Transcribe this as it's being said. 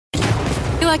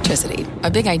Electricity,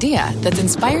 a big idea that's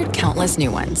inspired countless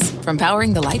new ones. From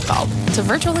powering the light bulb to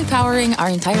virtually powering our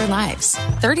entire lives.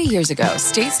 30 years ago,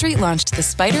 State Street launched the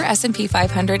SPDR S&P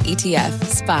 500 ETF,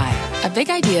 SPY. A big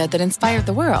idea that inspired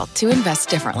the world to invest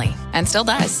differently. And still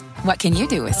does. What can you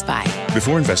do with SPY?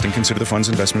 Before investing, consider the fund's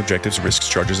investment objectives, risks,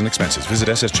 charges, and expenses. Visit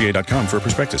ssga.com for a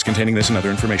prospectus containing this and other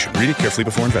information. Read it carefully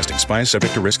before investing. SPY is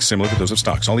subject to risks similar to those of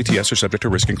stocks. All ETFs are subject to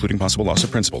risk, including possible loss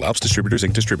of principal. Alps Distributors,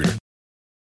 Inc. Distributor.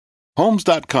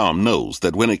 Homes.com knows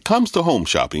that when it comes to home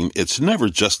shopping, it's never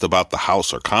just about the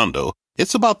house or condo.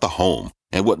 It's about the home.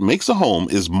 And what makes a home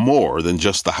is more than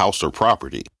just the house or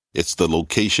property. It's the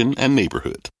location and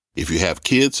neighborhood. If you have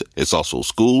kids, it's also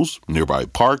schools, nearby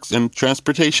parks, and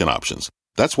transportation options.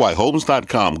 That's why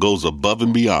Homes.com goes above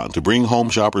and beyond to bring home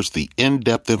shoppers the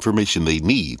in-depth information they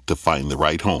need to find the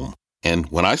right home. And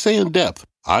when I say in-depth,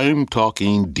 I'm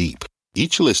talking deep.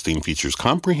 Each listing features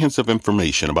comprehensive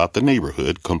information about the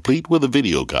neighborhood, complete with a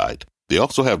video guide. They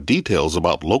also have details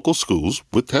about local schools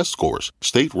with test scores,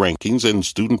 state rankings, and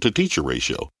student-to-teacher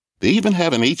ratio. They even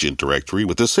have an agent directory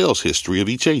with the sales history of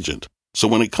each agent. So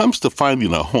when it comes to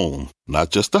finding a home, not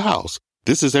just a house,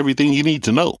 this is everything you need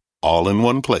to know, all in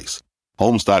one place.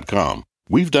 Homes.com.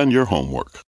 We've done your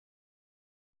homework.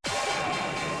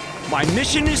 My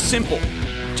mission is simple,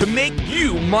 to make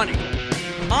you money.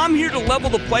 I'm here to level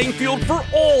the playing field for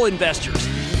all investors.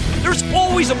 There's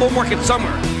always a bull market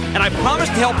somewhere, and I promise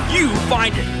to help you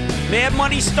find it. Mad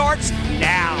Money starts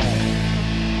now.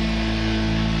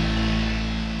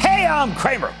 Hey, I'm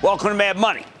Cramer. Welcome to Mad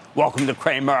Money. Welcome to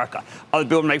Cramerica. Other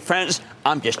people make friends.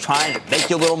 I'm just trying to make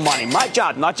you a little money. My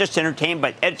job, not just to entertain,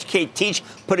 but educate, teach,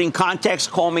 put in context.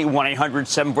 Call me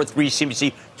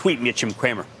 1-800-743-CBC. Tweet me at Jim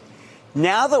Cramer.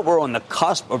 Now that we're on the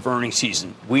cusp of earnings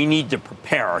season, we need to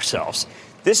prepare ourselves.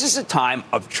 This is a time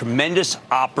of tremendous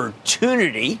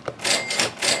opportunity,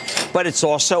 but it's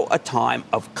also a time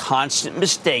of constant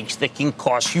mistakes that can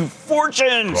cost you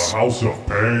fortunes. The House of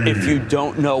Pain. If you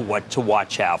don't know what to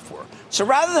watch out for. So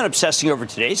rather than obsessing over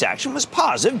today's action, was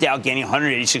positive. Dow gaining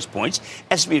 186 points,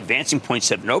 S&P advancing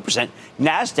 0.70%,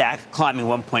 NASDAQ climbing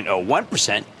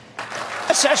 1.01%.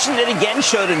 A session that again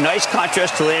showed a nice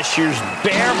contrast to last year's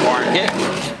bear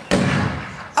market.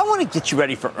 I want to get you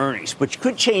ready for earnings, which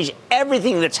could change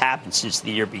everything that's happened since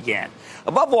the year began.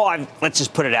 Above all, let's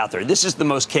just put it out there. This is the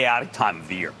most chaotic time of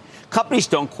the year. Companies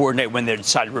don't coordinate when they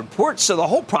decide to report, so the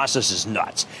whole process is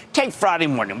nuts. Take Friday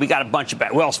morning. We got a bunch of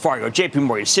Wells Fargo, JP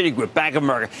Morgan, Citigroup, Bank of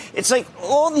America. It's like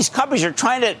all these companies are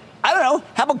trying to, I don't know,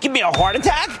 how about give me a heart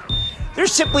attack?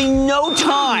 There's simply no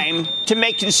time to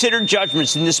make considered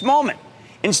judgments in this moment.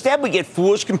 Instead, we get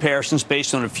foolish comparisons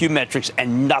based on a few metrics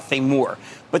and nothing more.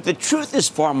 But the truth is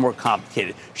far more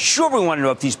complicated. Sure, we want to know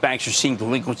if these banks are seeing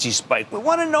delinquency spike. We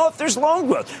want to know if there's loan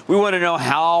growth. We want to know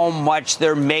how much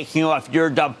they're making off your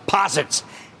deposits.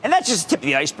 And that's just the tip of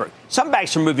the iceberg. Some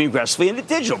banks are moving aggressively into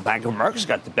digital. Bank of America's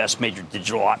got the best major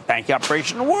digital bank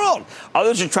operation in the world.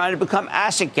 Others are trying to become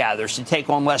asset gatherers to take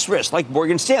on less risk, like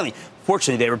Morgan Stanley.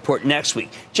 Fortunately, they report next week.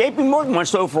 JP Morgan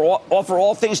wants to offer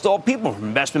all things to all people, from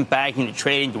investment banking to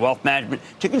trading to wealth management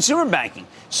to consumer banking.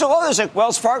 So others like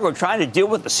Wells Fargo are trying to deal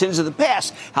with the sins of the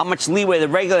past, how much leeway the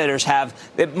regulators have.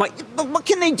 But what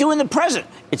can they do in the present?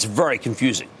 It's very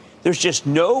confusing. There's just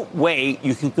no way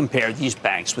you can compare these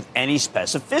banks with any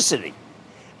specificity.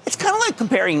 It's kind of like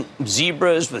comparing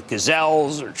zebras with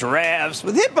gazelles or giraffes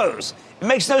with hippos. It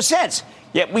makes no sense.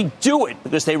 Yet we do it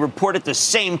because they report at the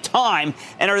same time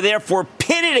and are therefore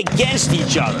pitted against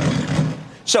each other.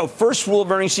 So first rule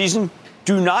of earnings season,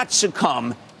 do not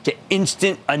succumb to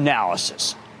instant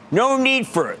analysis. No need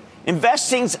for it.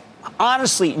 Investing's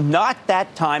honestly not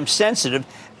that time sensitive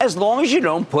as long as you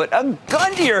don't put a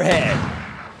gun to your head.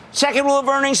 Second rule of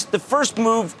earnings, the first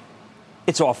move,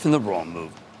 it's often the wrong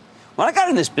move. When I got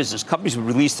in this business, companies would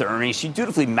release their earnings. You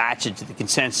dutifully match it to the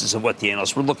consensus of what the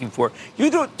analysts were looking for. You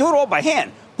do it all by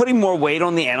hand, putting more weight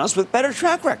on the analysts with better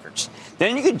track records.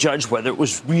 Then you could judge whether it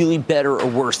was really better or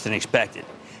worse than expected.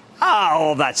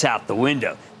 All that's out the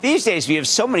window. These days, we have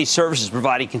so many services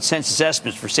providing consensus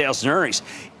estimates for sales and earnings.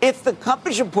 If the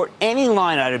companies report any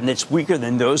line item that's weaker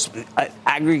than those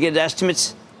aggregate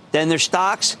estimates, then their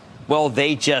stocks, well,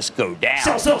 they just go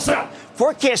down. Sell.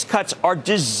 Forecast cuts are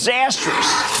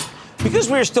disastrous.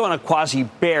 Because we are still in a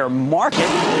quasi-bear market,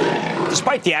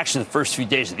 despite the action of the first few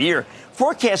days of the year,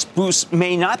 forecast boosts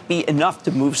may not be enough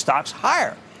to move stocks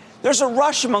higher. There's a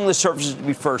rush among the services to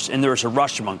be first, and there's a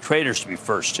rush among traders to be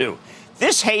first, too.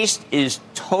 This haste is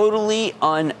totally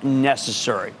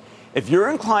unnecessary. If you're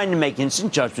inclined to make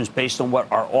instant judgments based on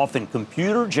what are often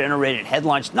computer-generated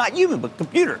headlines, not human, but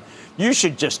computer, you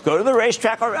should just go to the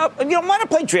racetrack or, why not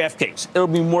play DraftKings? It'll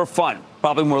be more fun,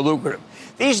 probably more lucrative.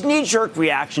 These knee-jerk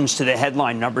reactions to the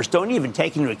headline numbers don't even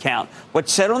take into account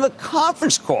what's said on the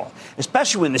conference call,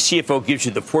 especially when the CFO gives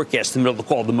you the forecast in the middle of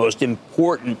the call, the most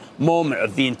important moment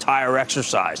of the entire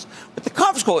exercise. But the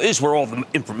conference call is where all the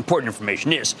important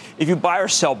information is. If you buy or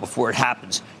sell before it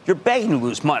happens, you're begging to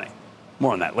lose money.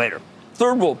 More on that later.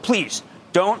 Third rule, please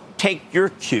don't take your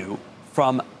cue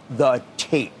from the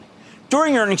tape.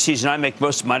 During earnings season, I make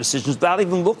most of my decisions without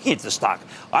even looking at the stock.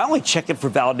 I only check it for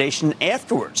validation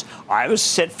afterwards. I have a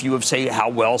set view of, say, how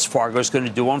Wells Fargo is going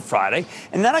to do on Friday,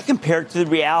 and then I compare it to the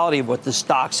reality of what the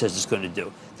stock says it's going to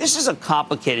do. This is a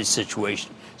complicated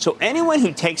situation. So anyone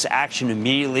who takes action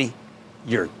immediately,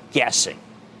 you're guessing.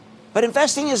 But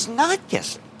investing is not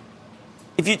guessing.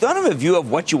 If you don't have a view of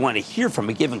what you want to hear from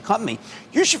a given company,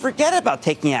 you should forget about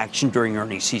taking action during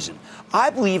earnings season. I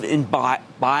believe in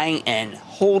buying and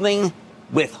holding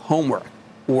with homework,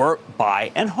 or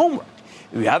buy and homework.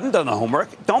 If you haven't done the homework,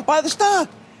 don't buy the stock.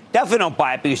 Definitely don't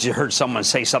buy it because you heard someone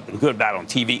say something good about it on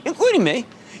TV, including me.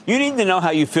 You need to know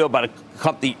how you feel about a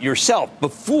company yourself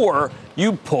before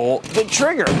you pull the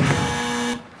trigger.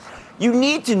 You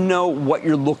need to know what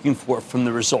you're looking for from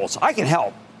the results. I can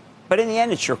help, but in the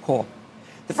end, it's your call.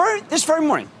 This very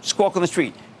morning, Squawk on the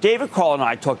Street, David Krall and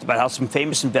I talked about how some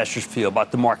famous investors feel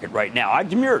about the market right now. I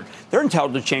demurred. They're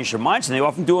entitled to change their minds, and they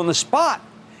often do on the spot.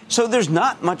 So there's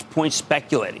not much point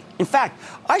speculating. In fact,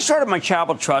 I started my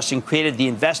charitable trust and created the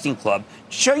Investing Club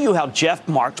to show you how Jeff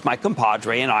Marks, my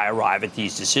compadre, and I arrive at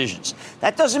these decisions.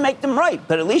 That doesn't make them right,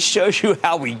 but at least shows you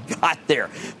how we got there,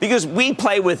 because we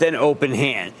play with an open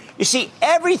hand. You see,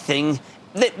 everything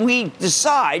that we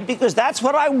decide, because that's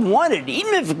what I wanted,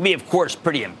 even if it can be, of course,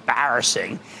 pretty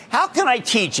embarrassing. How can I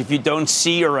teach if you don't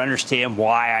see or understand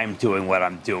why I'm doing what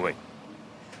I'm doing?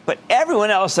 But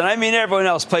everyone else, and I mean everyone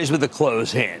else, plays with a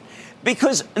closed hand.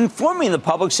 Because informing the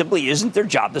public simply isn't their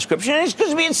job description, and it's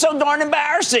because it's so darn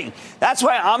embarrassing. That's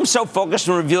why I'm so focused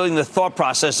on revealing the thought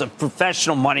process of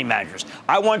professional money managers.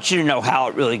 I want you to know how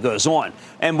it really goes on.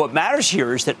 And what matters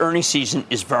here is that earnings season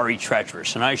is very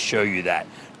treacherous, and I show you that.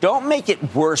 Don't make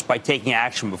it worse by taking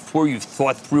action before you've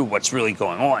thought through what's really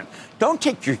going on. Don't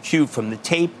take your cue from the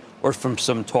tape or from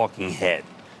some talking head.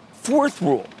 Fourth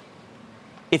rule.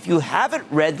 If you haven't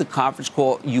read the conference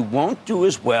call, you won't do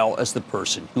as well as the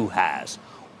person who has.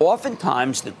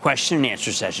 Oftentimes, the question and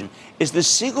answer session is the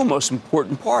single most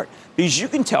important part, because you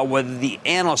can tell whether the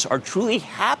analysts are truly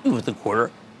happy with the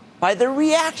quarter by their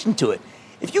reaction to it.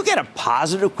 If you get a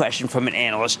positive question from an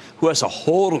analyst who has a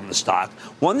hold on the stock,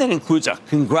 one that includes a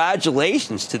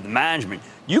congratulations to the management,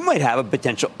 you might have a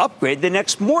potential upgrade the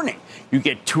next morning. You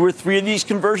get 2 or 3 of these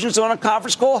conversions on a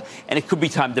conference call, and it could be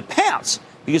time to pounce,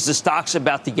 because the stock's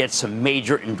about to get some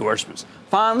major endorsements.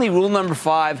 Finally, rule number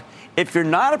 5, if you're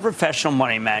not a professional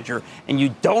money manager and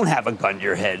you don't have a gun to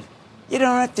your head, you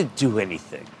don't have to do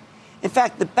anything. In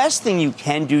fact, the best thing you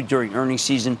can do during earnings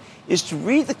season is to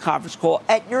read the conference call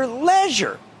at your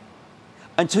leisure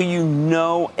until you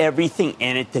know everything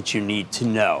in it that you need to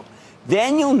know.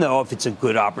 Then you'll know if it's a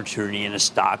good opportunity in a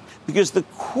stock, because the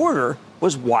quarter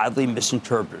was widely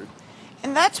misinterpreted.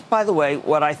 And that's, by the way,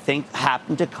 what I think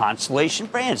happened to Constellation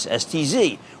Brands,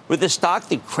 STZ, with the stock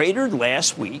that cratered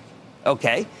last week.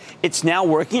 Okay, it's now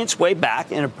working its way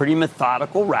back in a pretty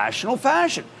methodical, rational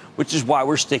fashion, which is why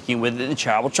we're sticking with it in the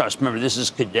charitable trust. Remember, this is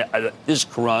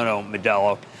Corona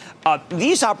Modelo.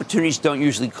 These opportunities don't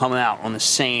usually come out on the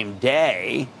same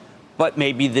day, but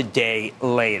maybe the day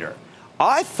later.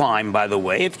 I find, by the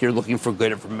way, if you're looking for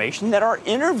good information, that our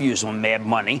interviews on Mad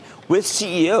Money with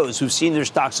CEOs who've seen their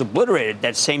stocks obliterated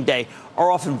that same day are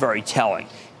often very telling.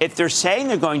 If they're saying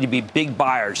they're going to be big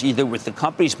buyers, either with the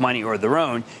company's money or their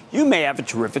own, you may have a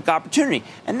terrific opportunity.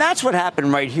 And that's what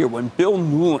happened right here when Bill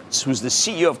Newlands, who's the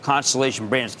CEO of Constellation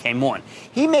Brands, came on.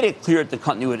 He made it clear that the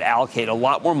company would allocate a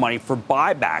lot more money for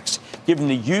buybacks, given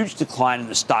the huge decline in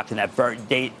the stock in that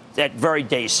very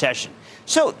day session.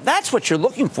 So that's what you're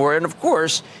looking for. And, of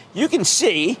course, you can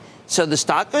see, so the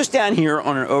stock goes down here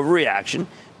on an overreaction.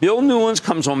 Bill Newlands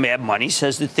comes on Mad Money,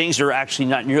 says that things are actually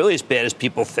not nearly as bad as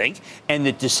people think, and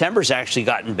that December's actually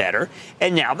gotten better.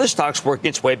 And now the stock's working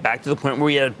its way back to the point where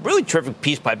we had a really terrific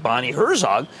piece by Bonnie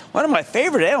Herzog, one of my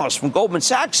favorite analysts from Goldman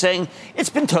Sachs, saying it's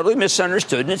been totally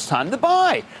misunderstood and it's time to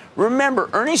buy. Remember,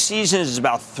 earnings season is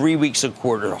about 3 weeks a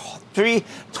quarter,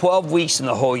 12 weeks in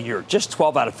the whole year, just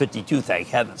 12 out of 52, thank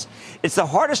heavens. It's the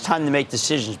hardest time to make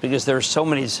decisions because there are so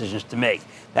many decisions to make.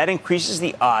 That increases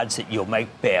the odds that you'll make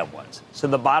bad ones. So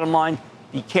the bottom line,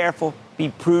 be careful, be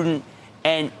prudent,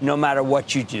 and no matter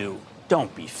what you do,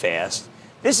 don't be fast.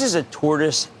 This is a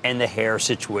tortoise and the hare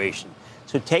situation.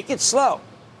 So take it slow,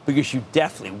 because you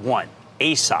definitely want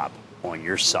Aesop on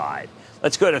your side.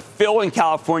 Let's go to Phil in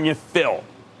California. Phil.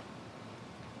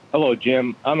 Hello,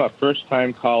 Jim. I'm a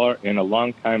first-time caller and a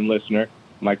long-time listener.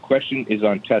 My question is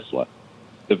on Tesla.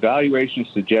 The valuation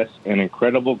suggests an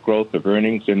incredible growth of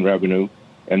earnings and revenue,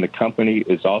 and the company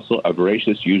is also a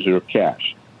voracious user of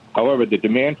cash. However, the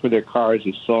demand for their cars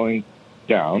is slowing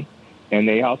down, and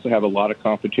they also have a lot of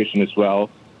competition as well,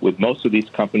 with most of these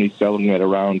companies selling at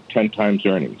around 10 times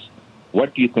earnings.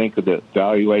 What do you think of the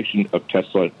valuation of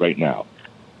Tesla right now?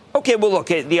 Okay, well, look,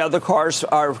 the other cars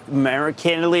are,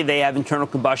 candidly, they have internal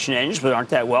combustion engines, but aren't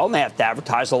that well, and they have to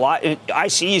advertise a lot.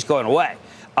 ICE is going away.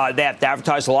 They have to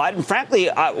advertise a lot. And frankly,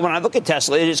 when I look at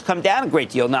Tesla, it has come down a great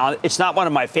deal. Now, it's not one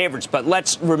of my favorites, but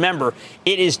let's remember,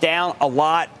 it is down a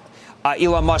lot.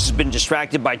 Elon Musk has been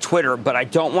distracted by Twitter, but I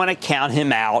don't want to count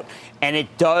him out. And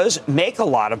it does make a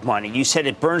lot of money. You said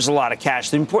it burns a lot of cash.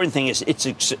 The important thing is it's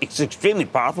extremely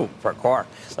profitable for a car.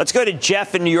 Let's go to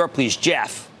Jeff in New York, please.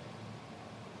 Jeff.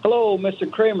 Hello, Mr.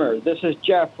 Cramer. This is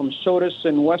Jeff from Sodus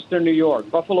in Western New York,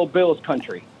 Buffalo Bills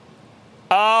country.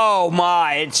 Oh,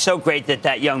 my. It's so great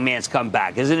that young man's come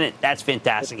back, isn't it? That's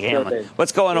fantastic, Hamlin.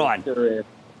 What's going on? The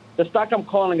stock I'm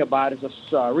calling about is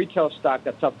a retail stock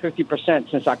that's up 50%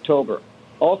 since October.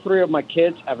 All three of my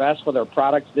kids have asked for their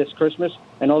products this Christmas,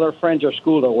 and all their friends at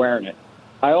school are wearing it.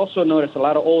 I also noticed a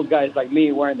lot of old guys like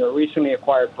me wearing their recently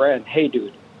acquired brand, Hey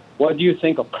Dude. What do you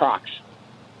think of Crocs?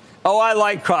 Oh, I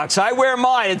like Crocs. I wear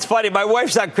mine. It's funny. My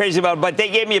wife's not crazy about it, but they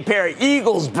gave me a pair of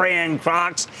Eagles brand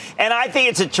Crocs. And I think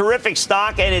it's a terrific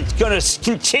stock, and it's going to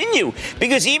continue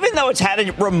because even though it's had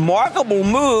a remarkable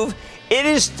move, it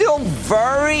is still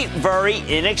very, very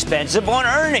inexpensive on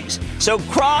earnings. So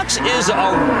Crocs is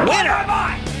a winner.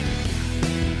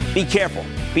 Be careful.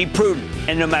 Be prudent.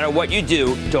 And no matter what you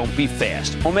do, don't be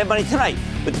fast. On Mad Money tonight,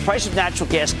 with the price of natural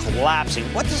gas collapsing,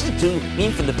 what does it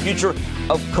mean for the future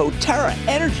of Coterra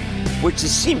Energy, which the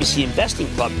CNBC Investing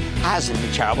Club has in the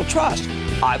charitable trust?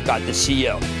 I've got the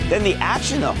CEO. Then the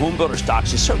action in the home builder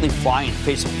stocks is certainly flying in the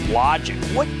face of logic.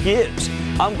 What gives?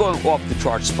 I'm going off the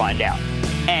charts to find out.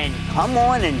 And come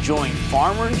on and join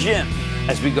Farmer Jim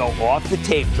as we go off the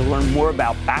tape to learn more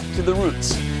about Back to the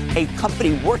Roots, a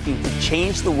company working to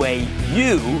change the way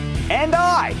you and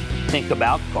I think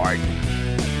about gardening.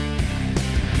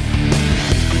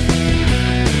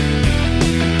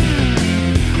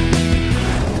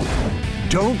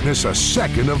 Don't miss a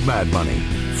second of Mad Money.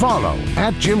 Follow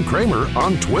 @Jim Cramer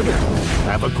on Twitter.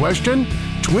 Have a question?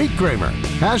 Tweet Cramer.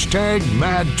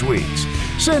 #MadTweets.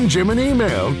 Send Jim an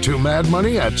email to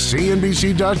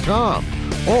madmoney@cnbc.com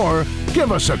or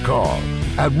give us a call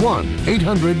at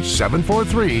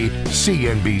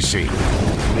 1-800-743-CNBC.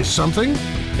 Miss something?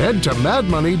 Head to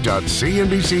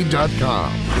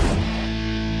madmoney.cnbc.com.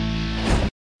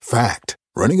 Fact.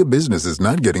 Running a business is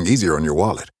not getting easier on your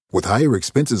wallet. With higher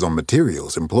expenses on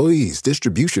materials, employees,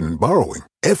 distribution, and borrowing,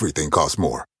 everything costs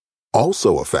more.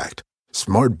 Also a fact.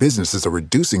 Smart businesses are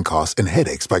reducing costs and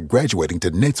headaches by graduating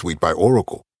to NetSuite by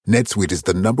Oracle. NetSuite is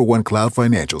the #1 cloud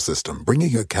financial system,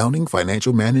 bringing accounting,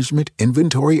 financial management,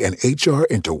 inventory, and HR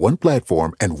into one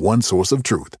platform and one source of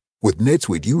truth. With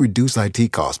NetSuite, you reduce IT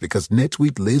costs because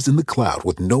NetSuite lives in the cloud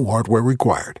with no hardware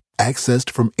required,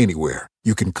 accessed from anywhere.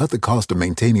 You can cut the cost of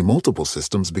maintaining multiple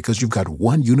systems because you've got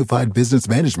one unified business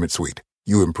management suite.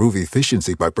 You improve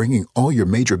efficiency by bringing all your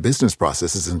major business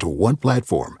processes into one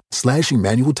platform, slashing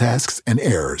manual tasks and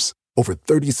errors. Over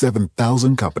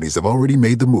 37,000 companies have already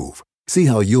made the move. See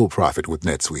how you'll profit with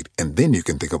NetSuite, and then you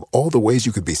can think of all the ways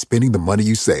you could be spending the money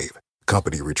you save.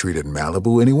 Company retreat in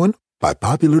Malibu, anyone? By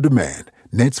popular demand,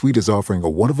 NetSuite is offering a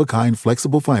one-of-a-kind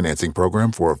flexible financing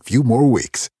program for a few more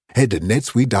weeks. Head to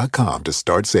netsuite.com to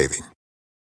start saving.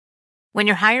 When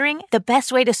you're hiring, the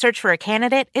best way to search for a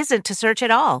candidate isn't to search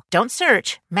at all. Don't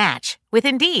search, match with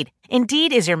Indeed.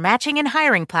 Indeed is your matching and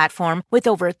hiring platform with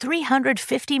over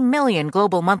 350 million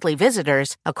global monthly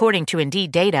visitors, according to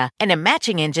Indeed data, and a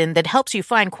matching engine that helps you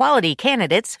find quality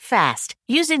candidates fast.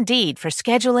 Use Indeed for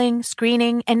scheduling,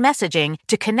 screening, and messaging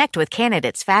to connect with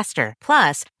candidates faster.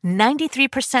 Plus,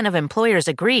 93% of employers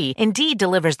agree Indeed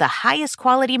delivers the highest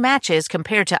quality matches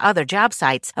compared to other job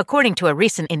sites, according to a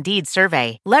recent Indeed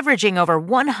survey. Leveraging over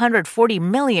 140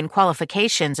 million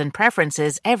qualifications and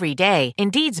preferences every day,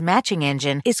 Indeed's matching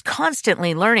engine is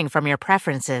constantly learning from your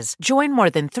preferences. Join more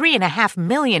than 3.5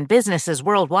 million businesses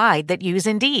worldwide that use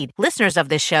Indeed. Listeners of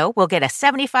this show will get a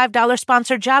 $75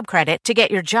 sponsored job credit to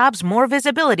get your jobs more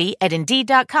visibility at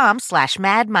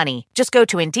Indeed.com/madmoney. Just go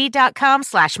to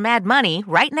Indeed.com/madmoney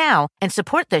right now and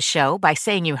support this show by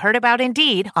saying you heard about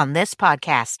Indeed on this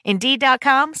podcast.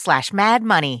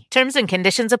 Indeed.com/madmoney. Terms and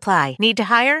conditions apply. Need to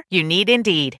hire? You need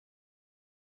Indeed.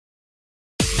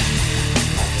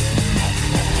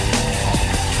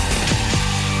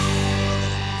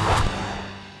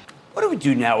 What do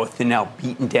we do now with the now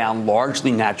beaten down,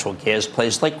 largely natural gas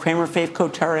plays like Cramer Fave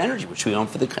Coterra Energy, which we own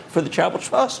for the Charitable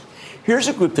Trust? Here's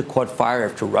a group that caught fire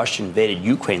after Russia invaded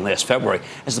Ukraine last February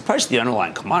as the price of the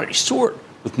underlying commodity soared.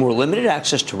 With more limited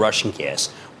access to Russian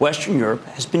gas, Western Europe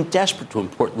has been desperate to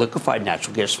import liquefied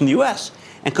natural gas from the U.S.,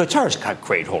 and Coterra's got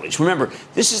great holdings. Remember,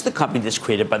 this is the company that's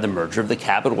created by the merger of the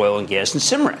Cabot Oil and Gas and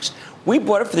Cimarex. We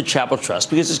bought it for the Charitable Trust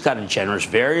because it's got a generous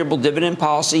variable dividend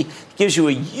policy that gives you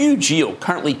a huge yield,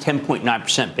 currently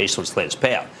 10.9% based on its latest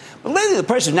payout. But lately, the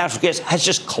price of natural gas has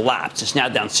just collapsed. It's now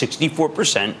down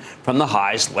 64% from the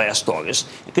highs last August.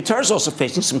 And Qatar is also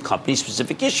facing some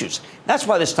company-specific issues. That's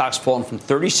why the stock's fallen from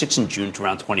 36 in June to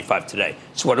around 25 today.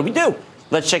 So what do?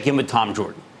 Let's check in with Tom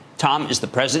Jordan. Tom is the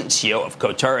president and CEO of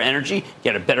Coterra Energy.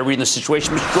 Get a better read on the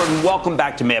situation. Mr. Jordan, welcome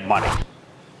back to Mad Money.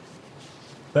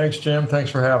 Thanks, Jim.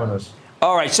 Thanks for having us.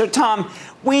 All right. So, Tom,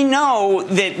 we know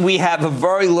that we have a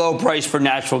very low price for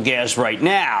natural gas right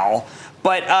now,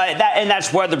 but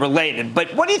that's weather related.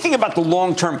 But what do you think about the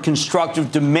long-term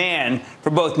constructive demand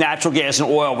for both natural gas and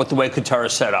oil with the way Coterra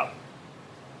is set up?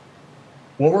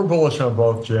 Well, we're bullish on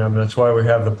both, Jim. That's why we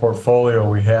have the portfolio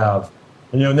we have.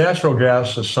 And, natural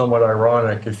gas is somewhat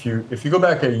ironic. If you go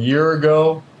back a year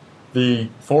ago, the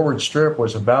forward strip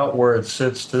was about where it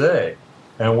sits today.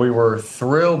 And we were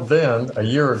thrilled then a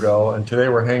year ago, and today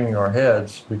we're hanging our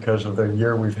heads because of the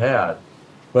year we've had.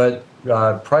 But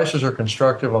prices are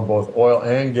constructive on both oil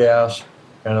and gas,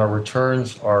 and our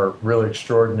returns are really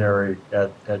extraordinary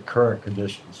at current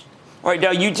conditions. All right,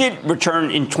 now you did return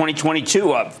in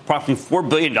 2022 approximately $4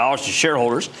 billion to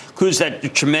shareholders, includes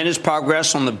that tremendous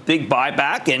progress on the big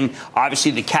buyback and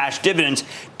obviously the cash dividends.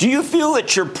 Do you feel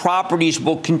that your properties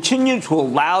will continue to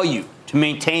allow you to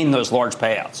maintain those large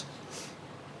payouts?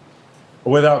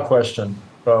 Without question.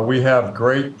 We have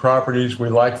great properties. We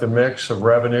like the mix of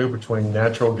revenue between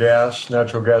natural gas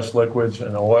liquids,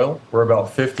 and oil. We're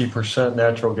about 50%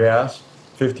 natural gas,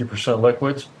 50%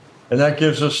 liquids. And that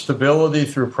gives us stability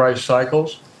through price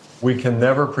cycles. We can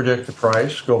never predict the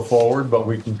price go forward, but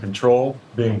we can control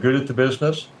being good at the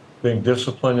business, being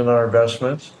disciplined in our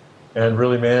investments, and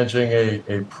really managing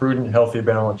a prudent, healthy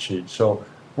balance sheet. So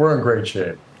we're in great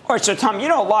shape. All right, so Tom,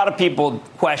 a lot of people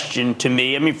question to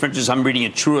me, for instance, I'm reading a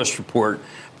Truist report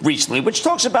recently, which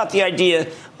talks about the idea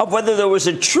of whether there was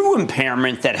a true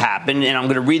impairment that happened, and I'm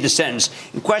going to read the sentence.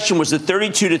 In question was the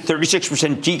 32 to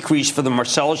 36% decrease for the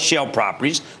Marcellus Shale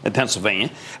properties in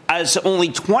Pennsylvania, as only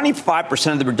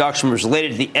 25% of the reduction was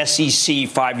related to the SEC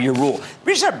 5-year rule. The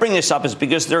reason I bring this up is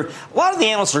because a lot of the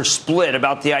analysts are split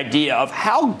about the idea of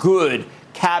how good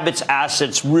Cabot's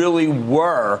assets really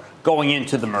were going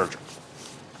into the merger.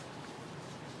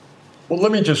 Well,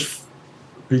 let me just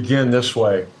begin this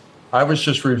way. I was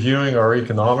just reviewing our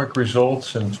economic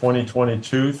results in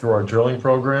 2022 through our drilling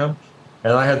program,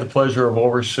 and I had the pleasure of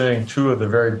overseeing two of the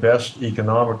very best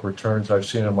economic returns I've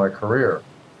seen in my career.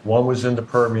 One was in the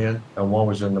Permian, and one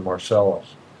was in the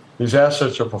Marcellus. These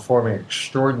assets are performing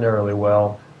extraordinarily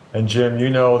well, and Jim, you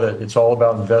know that it's all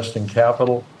about investing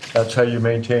capital. That's how you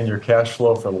maintain your cash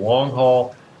flow for the long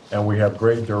haul, and we have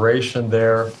great duration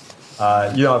there.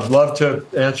 I'd love to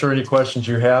answer any questions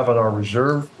you have on our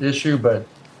reserve issue, but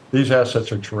these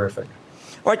assets are terrific.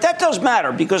 All right, that does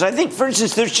matter because I think, for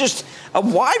instance, there's just a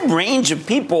wide range of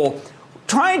people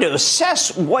trying to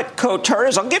assess what Coterra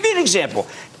is. I'll give you an example.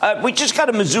 We just got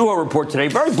a Mizuho report today,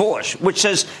 very bullish, which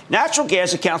says natural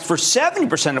gas accounts for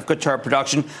 70% of Coterra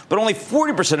production, but only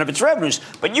 40% of its revenues.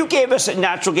 But you gave us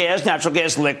natural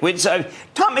gas liquids.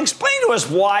 Tom, explain to us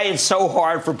why it's so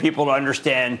hard for people to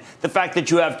understand the fact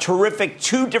that you have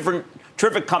two different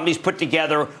terrific companies put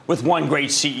together with one great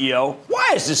CEO.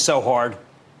 Why is this so hard?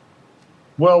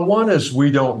 Well, one is we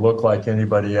don't look like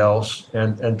anybody else,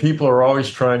 and people are always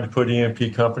trying to put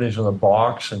E&P companies in a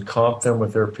box and comp them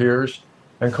with their peers.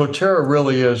 And Coterra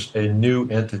really is a new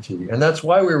entity, and that's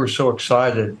why we were so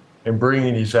excited in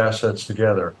bringing these assets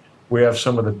together. We have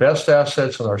some of the best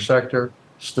assets in our sector,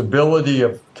 stability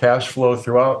of cash flow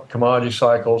throughout commodity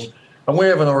cycles, and we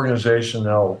have an organization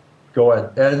that will go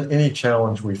at any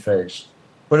challenge we face.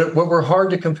 But we're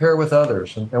hard to compare with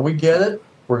others, and we get it.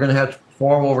 We're going to have to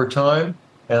perform over time,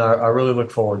 and I really look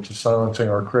forward to silencing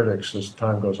our critics as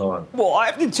time goes on. Well, I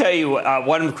have to tell you,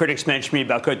 one of the critics mentioned me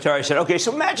about Coterra. I said, okay,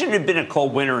 so imagine it had been a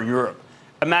cold winter in Europe.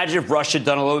 Imagine if Russia had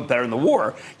done a little bit better in the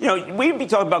war. We'd be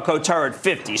talking about Coterra at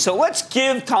 50. So let's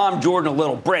give Tom Jordan a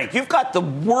little break. You've got the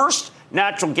worst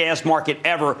natural gas market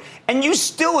ever, and you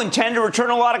still intend to return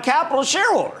a lot of capital to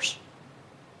shareholders.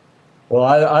 Well,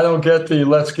 I don't get the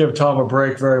let's give Tom a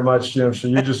break very much, Jim, so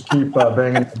you just keep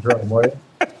banging the drum, will you?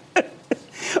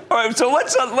 All right, so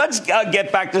let's get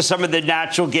back to some of the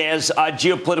natural gas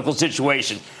geopolitical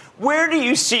situation. Where do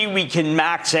you see we can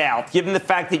max out, given the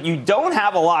fact that you don't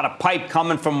have a lot of pipe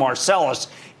coming from Marcellus?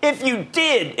 If you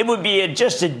did, it would be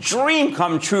just a dream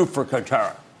come true for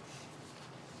Coterra.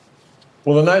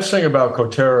 Well, the nice thing about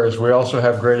Coterra is we also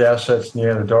have great assets in the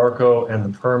Anadarko and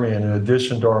the Permian in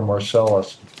addition to our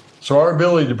Marcellus. So our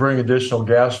ability to bring additional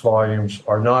gas volumes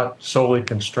are not solely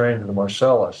constrained to the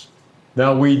Marcellus.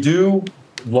 Now, we do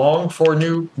long for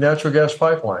new natural gas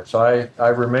pipelines. I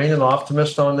remain an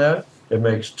optimist on that. It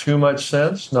makes too much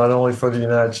sense, not only for the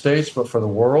United States, but for the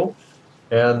world.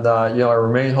 And, I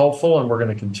remain hopeful, and we're going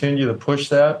to continue to push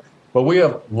that. But we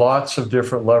have lots of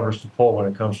different levers to pull when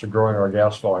it comes to growing our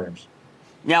gas volumes.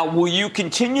 Now, will you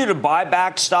continue to buy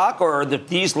back stock, or at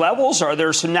these levels, are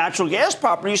there some natural gas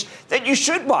properties that you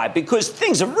should buy because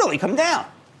things have really come down?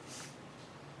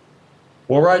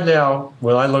 Well, right now,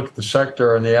 when I look at the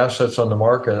sector and the assets on the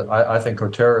market, I think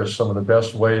Coterra is some of the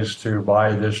best ways to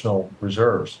buy additional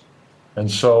reserves. And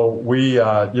so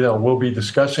we'll be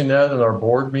discussing that in our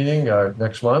board meeting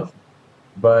next month.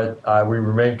 But we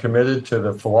remain committed to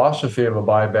the philosophy of a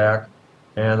buyback.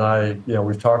 And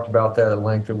we've talked about that at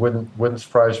length. It wouldn't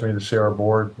surprise me to see our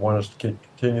board want us to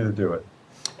continue to do it.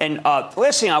 And the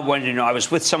last thing I wanted to know, I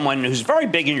was with someone who's very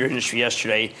big in your industry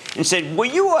yesterday and said, well,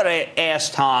 you ought to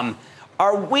ask Tom,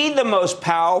 are we the most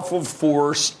powerful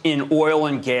force in oil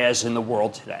and gas in the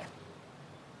world today?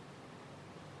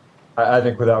 I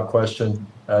think without question,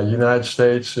 United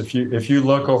States, if you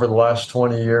look over the last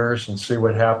 20 years and see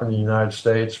what happened in the United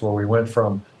States, where we went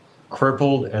from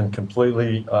crippled and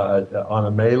completely on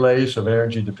a malaise of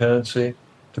energy dependency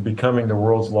to becoming the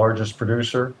world's largest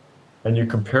producer, and you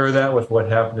compare that with what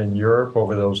happened in Europe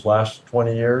over those last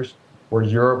 20 years, where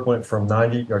Europe went from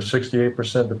 90 or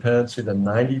 68% dependency to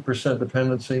 90%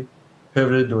 dependency,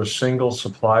 pivoted to a single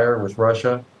supplier with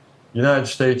Russia. The United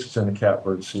States is in the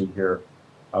catbird seat here.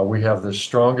 We have the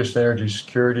strongest energy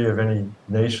security of any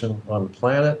nation on the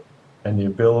planet, and the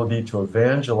ability to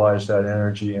evangelize that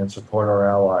energy and support our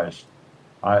allies.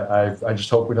 I just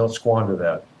hope we don't squander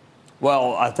that.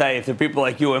 Well, I'll tell you, if there are people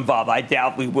like you involved, I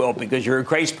doubt we will, because you're a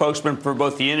great spokesman for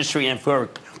both the industry and for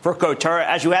Coterra,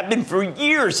 as you have been for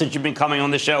years since you've been coming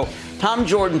on the show. Tom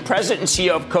Jorden, President and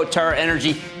CEO of Coterra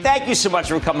Energy, thank you so much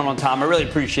for coming on, Tom. I really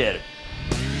appreciate it.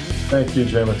 Thank you,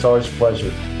 Jim. It's always a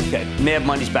pleasure. Okay, Mad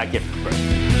Money's back here.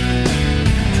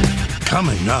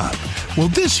 Coming up, will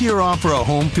this year offer a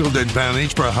home field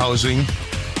advantage for housing?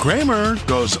 Cramer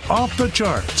goes off the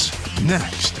charts.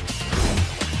 Next.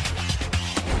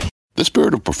 The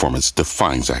spirit of performance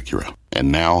defines Acura, and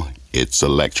now it's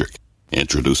electric.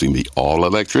 Introducing the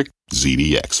all-electric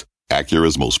ZDX,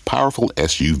 Acura's most powerful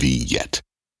SUV yet.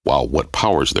 While what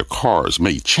powers their cars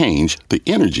may change, the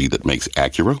energy that makes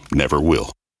Acura never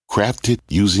will. Crafted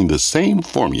using the same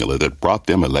formula that brought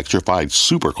them electrified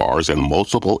supercars and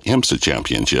multiple IMSA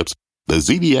championships, the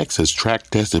ZDX has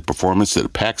track-tested performance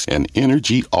that packs an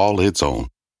energy all its own.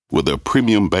 With a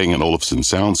premium Bang & Olufsen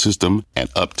sound system and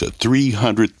up to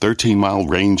 313-mile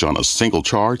range on a single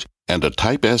charge, and a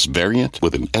Type S variant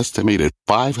with an estimated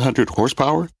 500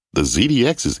 horsepower, the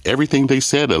ZDX is everything they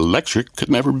said electric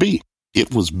could never be.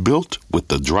 It was built with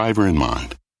the driver in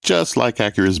mind, just like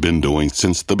Acura's been doing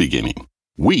since the beginning.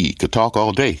 We could talk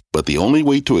all day, but the only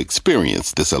way to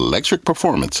experience this electric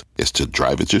performance is to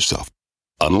drive it yourself.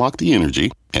 Unlock the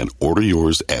energy and order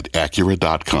yours at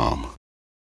Acura.com.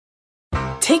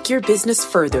 Take your business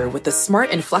further with the smart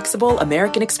and flexible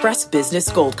American Express Business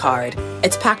Gold Card.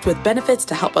 It's packed with benefits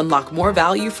to help unlock more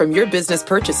value from your business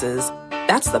purchases.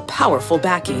 That's the powerful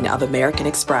backing of American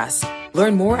Express.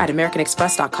 Learn more at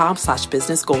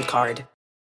americanexpress.com/businessgoldcard.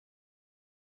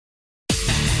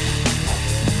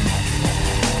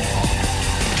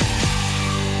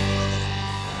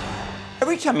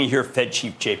 Every time you hear Fed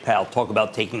Chief Jay Powell talk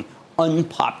about taking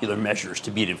unpopular measures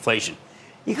to beat inflation,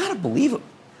 you got to believe him.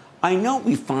 I know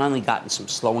we've finally gotten some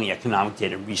slowing economic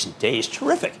data in recent days.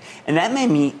 Terrific. And that may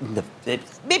mean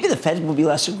maybe the Fed will be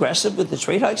less aggressive with its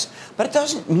rate hikes, but it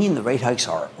doesn't mean the rate hikes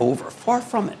are over. Far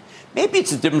from it. Maybe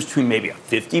it's the difference between maybe a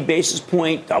 50 basis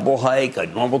point double hike, a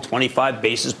normal 25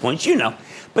 basis points,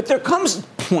 But there comes a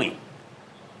point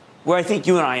where I think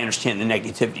you and I understand the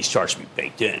negativity starts to be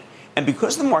baked in. And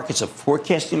because the market's a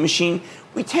forecasting machine,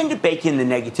 we tend to bake in the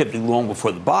negativity long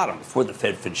before the bottom, before the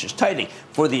Fed finishes tightening,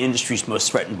 before the industries most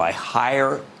threatened by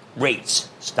higher rates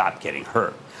stop getting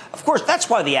hurt. Of course, that's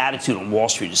why the attitude on Wall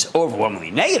Street is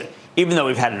overwhelmingly negative. Even though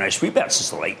we've had a nice rebound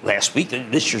since last week,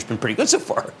 this year's been pretty good so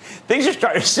far. Things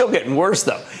are still getting worse,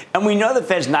 though. And we know the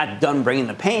Fed's not done bringing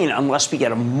the pain unless we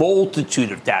get a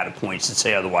multitude of data points that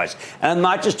say otherwise. And I'm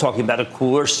not just talking about a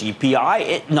cooler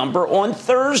CPI number on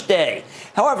Thursday.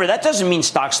 However, that doesn't mean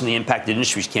stocks in the impacted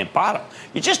industries can't bottom.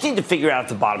 You just need to figure out if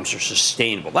the bottoms are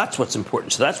sustainable. That's what's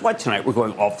important. So that's why tonight we're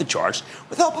going off the charts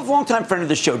with the help of longtime friend of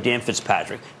the show, Dan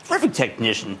Fitzpatrick, terrific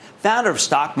technician, founder of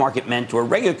Stock Market Mentor,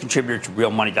 regular contributor to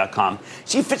RealMoney.com.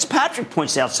 See, Fitzpatrick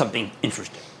points out something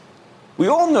interesting. We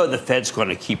all know the Fed's going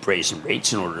to keep raising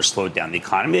rates in order to slow down the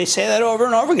economy. They say that over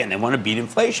and over again. They want to beat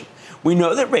inflation. We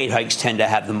know that rate hikes tend to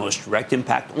have the most direct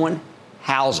impact on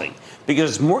housing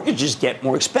because as mortgages get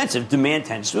more expensive, demand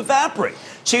tends to evaporate.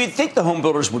 So you'd think the home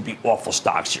builders would be awful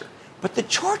stocks here. But the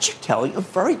charts are telling a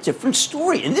very different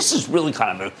story. And this is really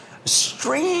kind of a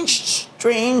strange,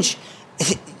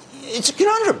 it's a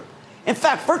conundrum. In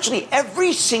fact, virtually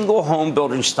every single home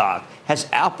building stock has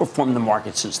outperformed the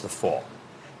market since the fall.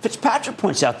 Fitzpatrick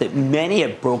points out that many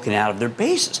have broken out of their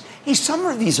bases. Hey, some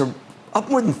of these are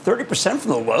up more than 30%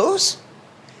 from the lows.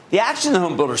 The action of the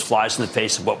home builders flies in the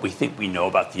face of what we think we know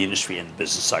about the industry and the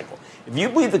business cycle. If you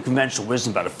believe the conventional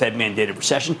wisdom about a Fed-mandated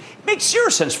recession, it makes zero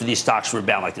sense for these stocks to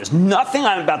rebound like this. Nothing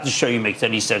I'm about to show you makes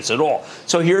any sense at all.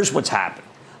 So here's what's happening.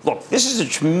 Look, this is a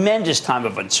tremendous time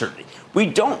of uncertainty. We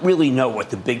don't really know what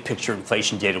the big picture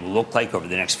inflation data will look like over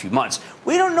the next few months.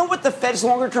 We don't know what the Fed's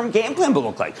longer-term game plan will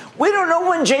look like. We don't know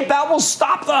when Jay Powell will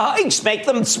stop the hikes, make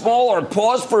them smaller,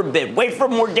 pause for a bit, wait for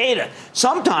more data.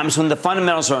 Sometimes when the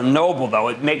fundamentals are unknowable, though,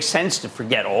 it makes sense to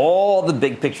forget all the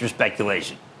big picture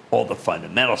speculation, all the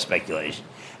fundamental speculation,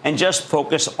 and just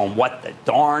focus on what the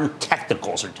darn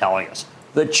technicals are telling us,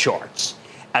 the charts.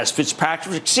 As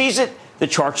Fitzpatrick sees it, the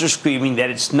charts are screaming that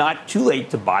it's not too late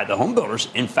to buy the home builders.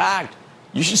 In fact,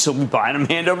 you should still be buying them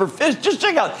hand over fist. Just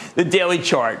check out the daily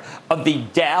chart of the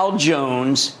Dow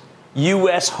Jones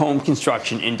U.S. Home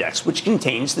Construction Index, which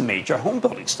contains the major home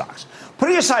building stocks.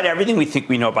 Putting aside everything we think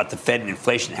we know about the Fed and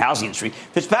inflation and housing industry,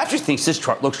 Fitzpatrick thinks this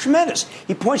chart looks tremendous.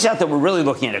 He points out that we're really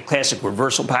looking at a classic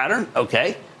reversal pattern.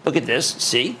 Okay, look at this.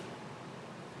 See?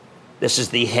 This is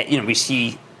the head. We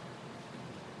see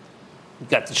we've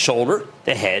got the shoulder,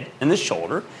 the head, and the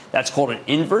shoulder. That's called an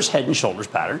inverse head and shoulders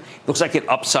pattern. It looks like an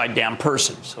upside-down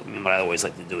person. So what I always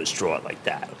like to do is draw it like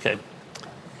that, okay?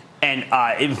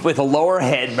 And with a lower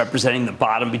head representing the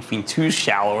bottom between two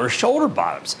shallower shoulder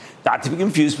bottoms, not to be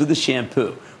confused with the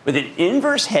shampoo. With an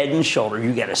inverse head and shoulder,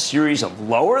 you get a series of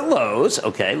lower lows,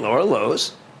 okay, lower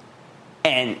lows,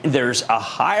 and there's a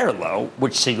higher low,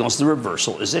 which signals the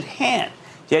reversal is at hand.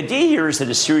 The idea here is that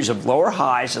a series of lower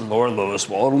highs and lower lows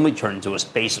will ultimately turn into a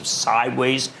space of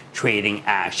sideways trading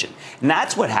action. And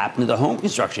that's what happened to the home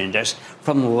construction index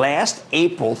from last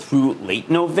April through late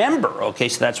November. Okay,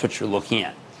 so that's what you're looking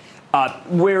at,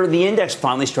 where the index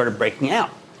finally started breaking out.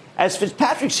 As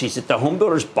Fitzpatrick sees it, the home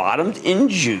builders bottomed in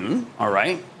June, all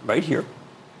right here.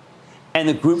 And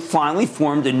the group finally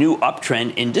formed a new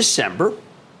uptrend in December.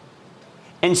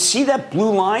 And see that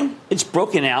blue line? It's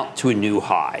broken out to a new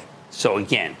high. So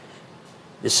again,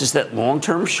 this is that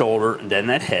long-term shoulder, and then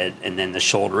that head, and then the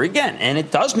shoulder again. And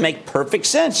it does make perfect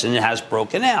sense, and it has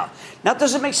broken out. Now,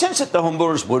 does it make sense that the home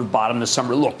builders would have bottomed this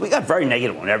summer? Look, we got very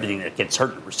negative on everything that gets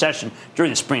hurt in a recession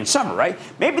during the spring and summer, right?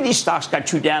 Maybe these stocks got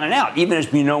too down and out, even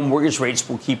as we know mortgage rates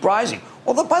will keep rising.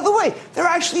 Although, by the way, they're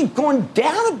actually going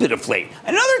down a bit of late.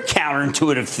 Another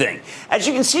counterintuitive thing. As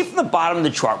you can see from the bottom of the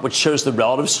chart, which shows the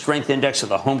relative strength index of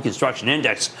the home construction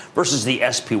index versus the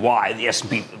SPY, the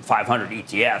S&P 500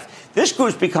 ETF, this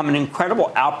group's become an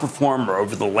incredible outperformer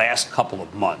over the last couple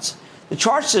of months. The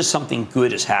chart says something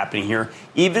good is happening here,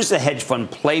 even as the hedge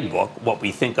fund playbook, what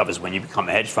we think of as when you become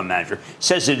a hedge fund manager,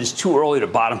 says it is too early to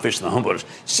bottom fish the home builders.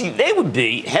 See,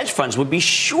 hedge funds would be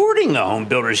shorting the home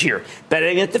builders here,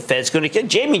 betting that the Fed's going to get.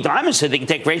 Jamie Dimon said they can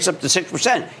take rates up to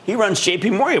 6%. He runs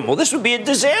JP Morgan. Well, this would be a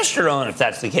disaster to own if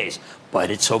that's the case.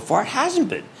 But so far it hasn't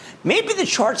been. Maybe the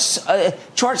chart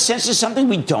senses something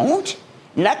we don't.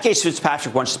 In that case,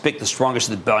 Fitzpatrick wants to pick the strongest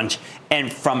of the bunch, and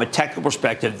from a technical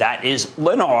perspective, that is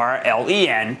Lennar,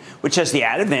 L-E-N, which has the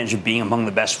added advantage of being among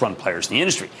the best run players in the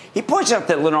industry. He points out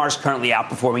that Lennar is currently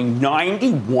outperforming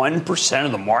 91%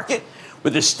 of the market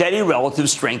with a steady relative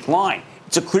strength line.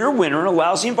 It's a clear winner in a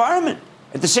lousy environment.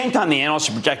 At the same time, the analysts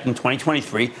are projecting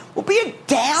 2023 will be a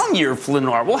down year for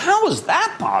Lennar. Well, how is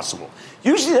that possible?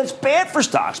 Usually that's bad for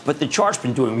stocks, but the chart's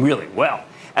been doing really well.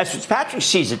 As Fitzpatrick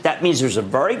sees it, that means there's a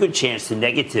very good chance the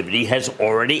negativity has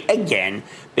already, again,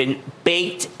 been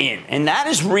baked in. And that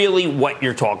is really what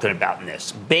you're talking about in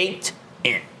this. Baked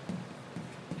in.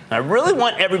 I really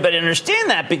want everybody to understand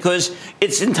that because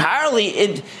it's impossible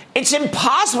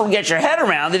to get your head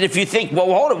around it if you think, well,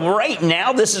 hold on, right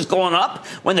now this is going up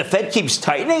when the Fed keeps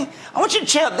tightening. I want you to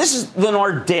check out, this is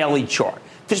Lennar daily chart.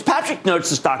 Fitzpatrick notes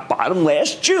the stock bottom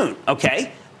last June,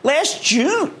 okay? Last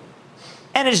June.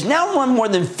 And is now run more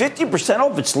than 50%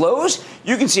 off its lows.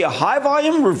 You can see a high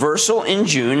volume reversal in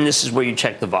June. This is where you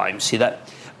check the volume. See that?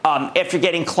 After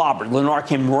getting clobbered, Lennar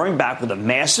came roaring back with a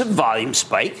massive volume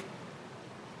spike.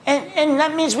 And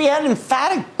that means we had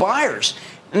emphatic buyers.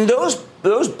 And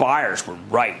those buyers were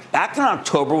right. Back in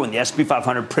October, when the S&P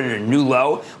 500 printed a new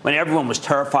low, when everyone was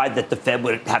terrified that the Fed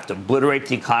would have to obliterate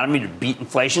the economy to beat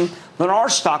inflation, Lennar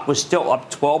stock was still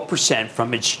up 12%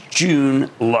 from its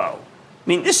June low. I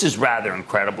mean, this is rather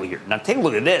incredible here. Now, take a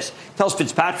look at this. It tells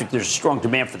Fitzpatrick there's a strong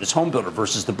demand for this home builder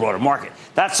versus the broader market.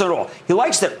 That's not all. He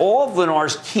likes that all of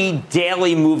Lennar's key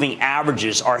daily moving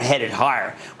averages are headed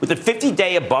higher, with the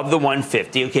 50-day above the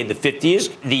 150. Okay, the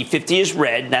 50 is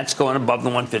red. That's going above the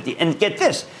 150. And get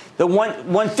this. The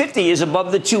 150 is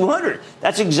above the 200.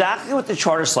 That's exactly what the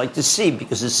chartists like to see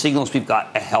because it signals we've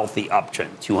got a healthy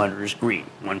uptrend. 200 is green.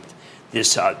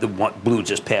 The blue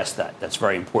just passed that. That's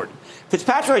very important.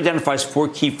 Fitzpatrick identifies 4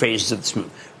 key phases of this move.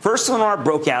 First, Lennar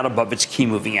broke out above its key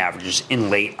moving averages in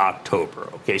late October.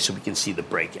 Okay, so we can see the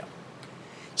breakout.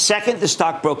 Second, the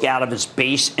stock broke out of its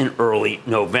base in early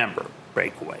November.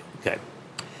 Breakaway. Okay.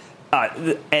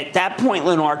 At that point,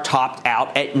 Lennar topped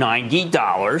out at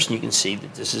 $90. And you can see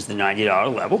that this is the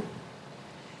 $90 level,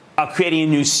 creating a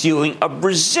new ceiling of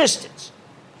resistance.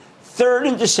 Third,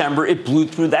 in December, it blew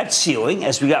through that ceiling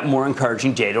as we got more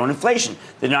encouraging data on inflation.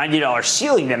 The $90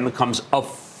 ceiling then becomes a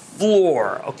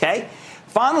floor, okay?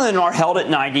 Finally, Lennar held at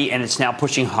 90, and it's now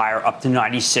pushing higher up to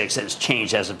 96, and it's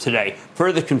changed as of today,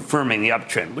 further confirming the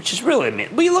uptrend, which is really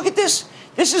amazing. Will you look at this?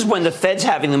 This is when the Fed's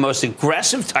having the most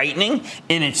aggressive tightening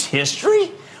in its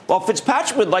history. While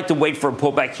Fitzpatrick would like to wait for a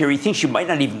pullback here, he thinks you might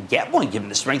not even get one given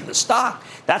the strength of the stock.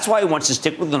 That's why he wants to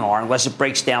stick with Lennar unless it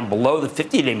breaks down below the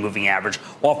 50-day moving average,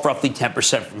 off roughly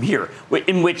 10% from here,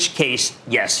 in which case,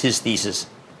 yes, his thesis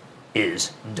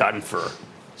is done for.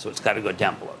 So it's got to go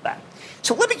down below that.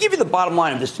 So let me give you the bottom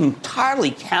line of this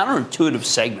entirely counterintuitive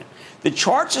segment. The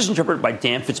charts, as interpreted by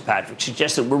Dan Fitzpatrick,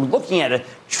 suggest that we're looking at a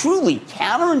truly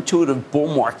counterintuitive bull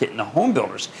market in the home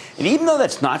builders. And even though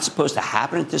that's not supposed to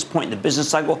happen at this point in the business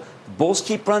cycle, the bulls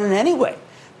keep running anyway.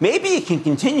 Maybe it can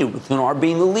continue with Lennar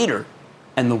being the leader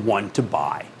and the one to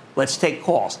buy. Let's take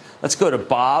calls. Let's go to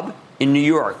Bob in New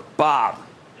York. Bob.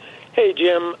 Hey,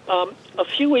 Jim. A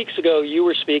few weeks ago, you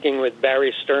were speaking with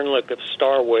Barry Sternlicht of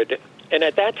Starwood, and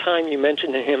at that time you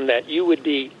mentioned to him that you would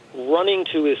be running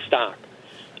to his stock.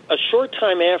 A short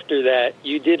time after that,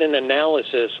 you did an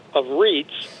analysis of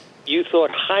REITs you thought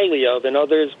highly of and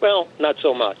others, well, not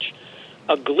so much.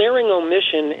 A glaring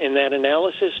omission in that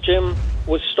analysis, Jim,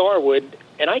 was Starwood,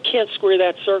 and I can't square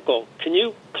that circle. Can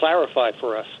you clarify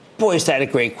for us? Boy, is that a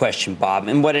great question, Bob.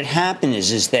 And what had happened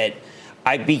is that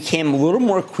I became a little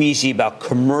more queasy about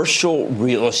commercial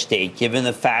real estate, given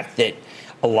the fact that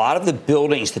a lot of the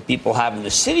buildings that people have in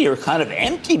the city are kind of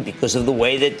empty because of the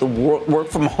way that the work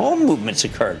from home movements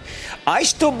occurred. I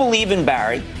still believe in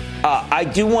Barry. I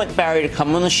do want Barry to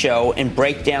come on the show and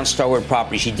break down Starwood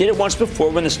Properties. He did it once before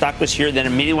when the stock was here, then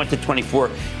immediately went to 24.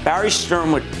 Barry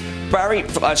Sternlicht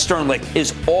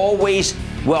is always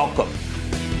welcome.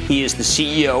 He is the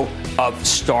CEO of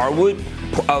Starwood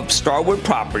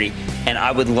Property, and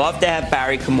I would love to have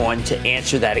Barry come on to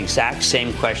answer that exact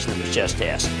same question that was just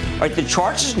asked. All right, the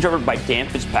charts as interpreted by Dan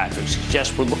Fitzpatrick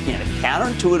suggest we're looking at a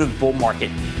counterintuitive bull market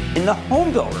in the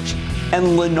home builders,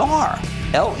 and Lennar,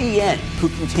 L-E-N, who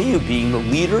continue being the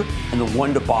leader and the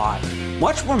one to buy.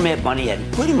 Much more Mad Money ahead,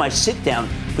 including my sit-down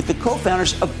with the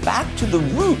co-founders of Back to the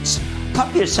Roots, a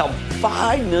company that's helped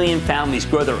 5 million families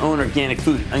grow their own organic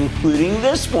food, including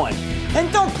this one.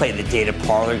 And don't play the data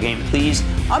parlor game, please.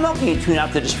 I'm helping you tune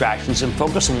out the distractions and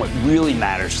focus on what really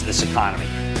matters to this economy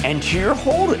and to your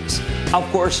holdings. Of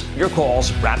course, your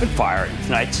calls rapid fire in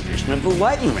tonight's edition of the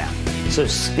Lightning Round. So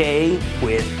stay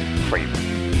with Cramer.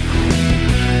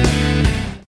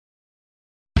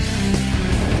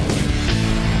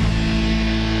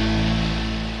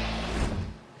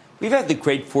 We've had the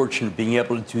great fortune of being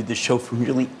able to do this show for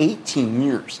nearly 18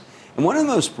 years. And one of the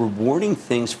most rewarding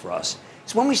things for us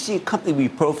is when we see a company we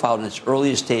profiled in its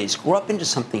earliest days grow up into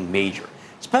something major,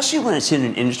 especially when it's in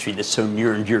an industry that's so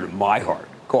near and dear to my heart,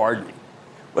 gardening.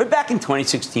 Way back in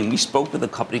 2016, we spoke with a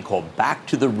company called Back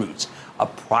to the Roots, a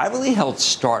privately held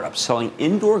startup selling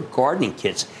indoor gardening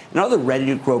kits and other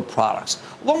ready-to-grow products,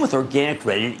 along with organic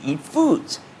ready-to-eat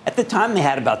foods. At the time, they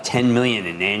had about $10 million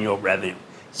in annual revenue.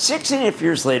 6.5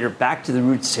 years later, Back to the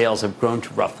Roots sales have grown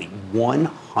to roughly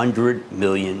 $100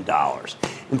 million.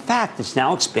 In fact, it's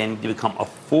now expanding to become a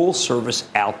full-service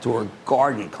outdoor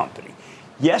garden company.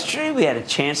 Yesterday, we had a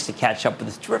chance to catch up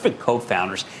with the terrific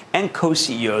co-founders and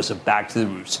co-CEOs of Back to the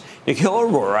Roots, Nikhil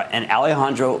Arora and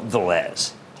Alejandro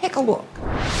Velez. Take a look.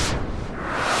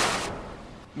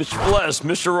 Mr. Velez,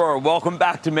 Mr. Arora, welcome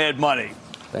back to Mad Money.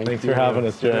 Thanks for having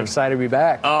us, Jim. I'm excited to be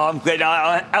back. I'm glad.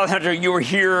 Alejandro, you were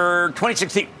here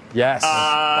 2016. Yes.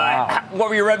 Wow. What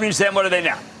were your revenues then? What are they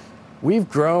now? We've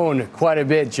grown quite a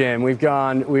bit, Jim. We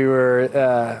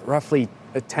were roughly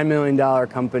a $10 million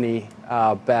company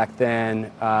back then.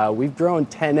 We've grown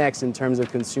 10x in terms of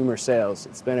consumer sales.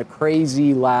 It's been a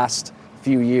crazy last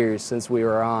few years since we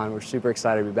were on. We're super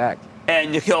excited to be back.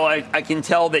 And Nikhil, I can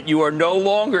tell that you are no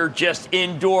longer just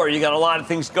indoor. You got a lot of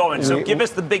things going. So give us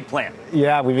the big plan.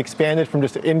 Yeah, we've expanded from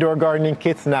just indoor gardening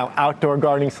kits to now outdoor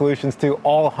gardening solutions to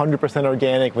all 100%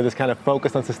 organic with this kind of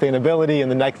focus on sustainability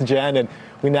and the next gen. And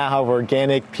we now have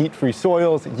organic peat-free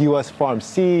soils, U.S. farm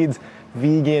seeds,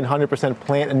 vegan, 100%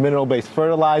 plant and mineral-based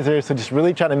fertilizers. So just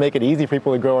really trying to make it easy for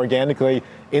people to grow organically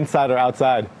inside or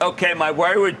outside. Okay, my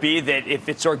worry would be that if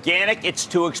it's organic, it's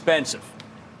too expensive.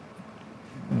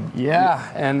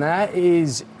 Yeah, and that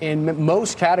is in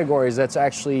most categories. That's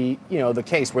actually the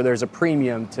case where there's a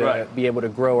premium to be able to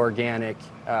grow organic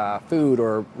food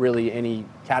or really any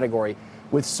category.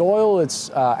 With soil, it's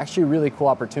actually a really cool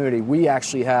opportunity. We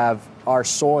actually have our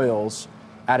soils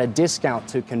at a discount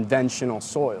to conventional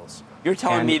soils. You're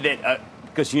telling me that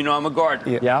because I'm a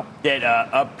gardener. Yeah. That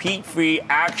a peat-free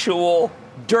actual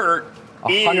dirt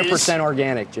 100%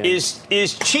 organic, Jim.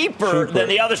 is cheaper than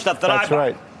the other stuff that I buy. That's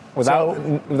right.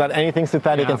 Without anything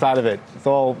synthetic inside of it. It's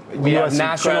all we have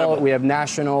national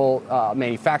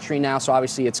manufacturing now, so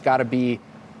obviously it's got to be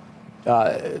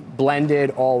blended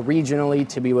all regionally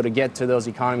to be able to get to those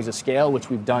economies of scale,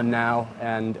 which we've done now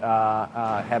and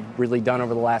have really done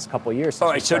over the last couple of years.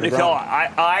 All right, so Nikhil,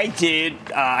 I did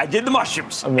the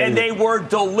mushrooms, and they were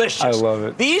delicious. I love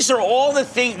it. These are all the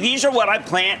things. These are what I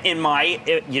plant in my.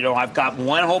 I've got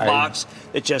one whole box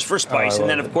that's just for spice, and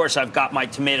then of course I've got my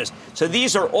tomatoes. So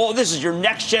these are all. This is your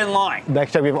next gen line.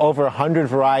 Next gen, we have over 100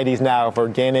 varieties now of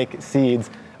organic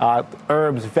seeds,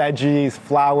 herbs, veggies,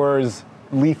 flowers,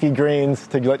 leafy greens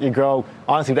to let you grow,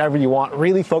 honestly, whatever you want.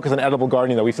 Really focus on edible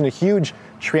gardening, though. We've seen a huge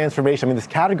transformation. I mean, this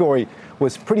category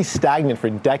was pretty stagnant for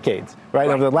decades, right?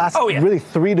 Over the last really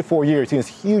 3 to 4 years, seen this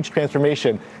huge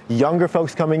transformation. Younger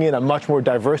folks coming in, a much more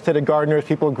diverse set of gardeners,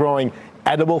 people growing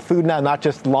edible food now, not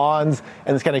just lawns,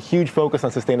 and this kind of huge focus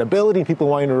on sustainability, people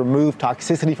wanting to remove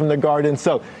toxicity from their gardens.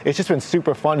 So it's just been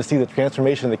super fun to see the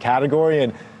transformation in the category,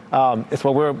 and it's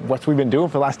what we've been doing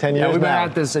for the last 10 years. We've been now.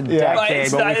 at this a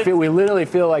decade, but we literally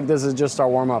feel like this is just our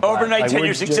warm-up. Overnight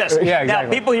 10-year success. Yeah, exactly. Now,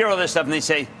 people hear all this stuff and they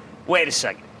say, wait a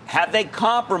second. Have they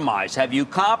compromised? Have you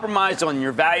compromised on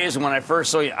your values? When I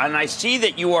first saw you, and I see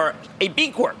that you are a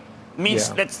B Corp, means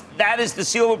that is the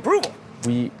seal of approval.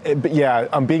 Being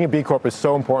a B Corp is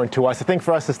so important to us. I think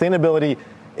for us, sustainability,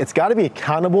 it's got to be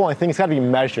accountable. I think it's got to be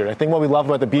measured. I think what we love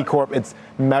about the B Corp, it's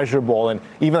measurable. And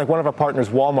even like one of our partners,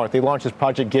 Walmart, they launched this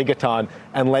Project Gigaton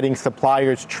and letting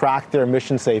suppliers track their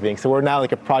emission savings. So we're now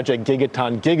like a Project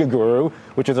Gigaton Gigaguru,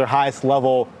 which is our highest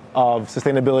level of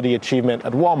sustainability achievement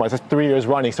at Walmart. That's 3 years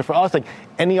running. So for us, like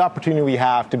any opportunity we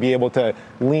have to be able to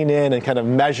lean in and kind of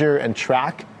measure and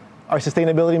track our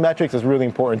sustainability metrics is really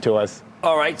important to us.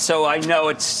 All right, so I know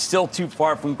it's still too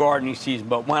far from gardening season,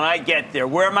 but when I get there,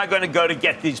 where am I going to go to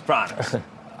get these products?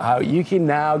 You can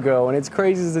now go, and it's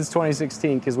crazy since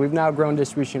 2016 because we've now grown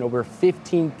distribution over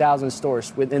 15,000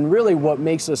 stores. And really what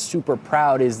makes us super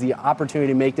proud is the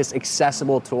opportunity to make this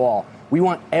accessible to all. We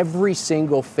want every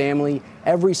single family,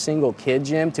 every single kid,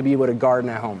 Jim, to be able to garden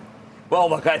at home. Well,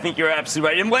 look, I think you're absolutely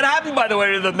right. And what happened, by the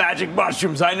way, to the magic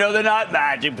mushrooms? I know they're not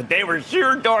magic, but they were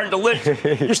sure darn delicious.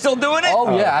 You're still doing it?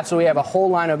 Oh, yeah, absolutely. We have a whole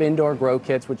line of indoor grow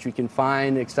kits, which you can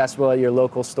find accessible at your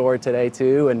local store today,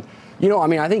 too. And,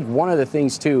 I think one of the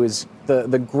things, too, is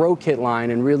the grow kit line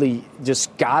and really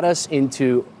just got us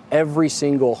into every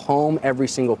single home, every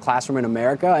single classroom in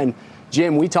America. And,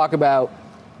 Jim, we talk about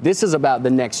this is about the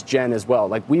next gen as well.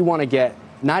 Like, we want to get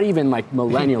not even like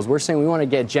millennials. We're saying we want to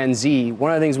get Gen Z.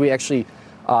 One of the things we actually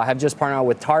have just partnered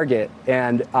with Target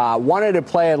and wanted to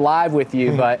play it live with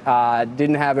you, but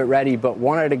didn't have it ready, but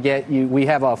wanted to get you. We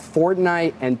have a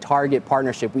Fortnite and Target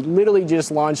partnership. We literally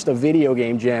just launched a video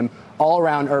game, Jim, all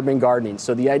around urban gardening.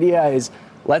 So the idea is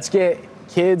let's get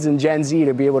kids and Gen Z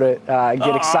to be able to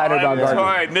get excited about gardening.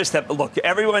 Sorry, I missed that. But look,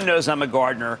 everyone knows I'm a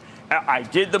gardener. I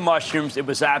did the mushrooms. It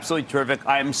was absolutely terrific.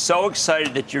 I am so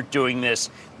excited that you're doing this.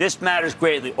 This matters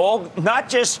greatly. Not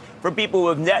just for people who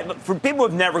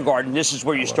have never gardened. This is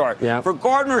where you start. Yeah. For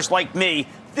gardeners like me,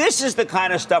 this is the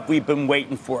kind of stuff we've been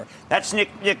waiting for. That's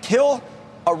Nikhil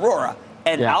Arora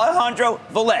and Alejandro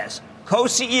Velez,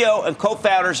 co-CEO and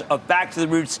co-founders of Back to the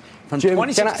Roots. From Jim,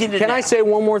 2016 can I say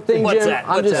one more thing, What's Jim? that?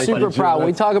 I'm just super proud. When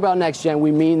we talk about next gen,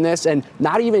 we mean this, and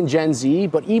not even Gen Z,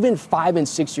 but even 5 and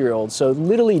 6 year olds. So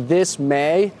literally this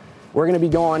May, we're going to be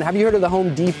going. Have you heard of the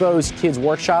Home Depot's Kids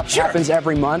Workshop? Sure. Happens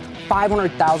every month.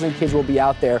 500,000 kids will be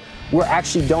out there. We're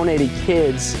actually donating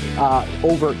kids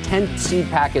over 10 seed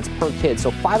packets per kid.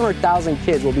 So 500,000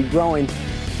 kids will be growing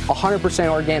 100%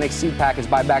 organic seed packets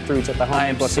by Back to Roots at the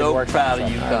Home Depot Kids Workshop. I am so proud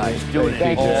of you guys doing it.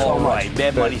 Thank you so much. Right.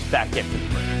 Bad Money's back after the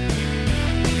break.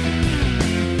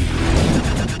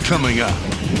 Coming up,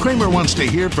 Cramer wants to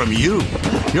hear from you.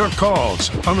 Your calls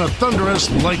on the Thunderous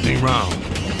Lightning Round.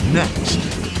 Next.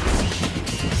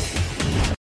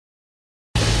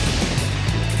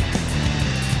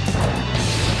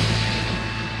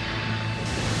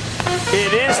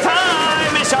 It is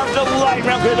time. It's time for the lightning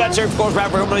round. Good about of course,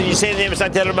 rapper. Hopefully you say the name. It's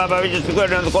not telling about just go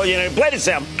down the call. You know, play the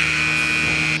sound.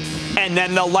 And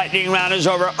then the lightning round is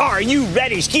over. Are you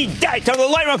ready? Ski die. Tell the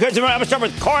lightning round. I'm going to start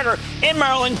with Carter in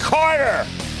Maryland. Carter.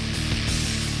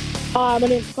 Hi, my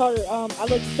name's Carter. I'd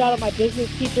like to shout out my business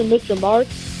teacher, Mr. Mark.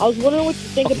 I was wondering what you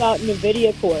think about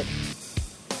NVIDIA Corp.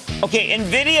 Okay,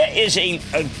 NVIDIA is a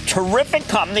terrific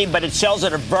company, but it sells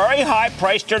at a very high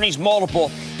price earnings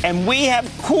multiple. And we have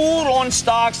cooled on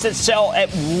stocks that sell at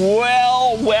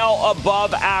well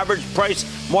above average price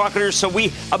marketers. So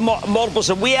multiples.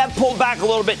 So we have pulled back a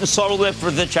little bit and sold a lift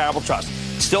for the charitable trust.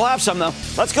 Still have some, though.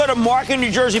 Let's go to Mark in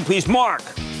New Jersey, please. Mark.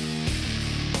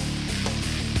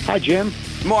 Hi, Jim.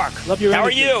 Mark, love your how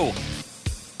energy. are you?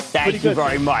 Thank you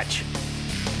very much.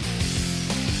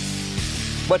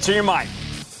 What's in your mind?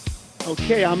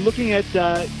 Okay, I'm looking at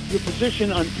your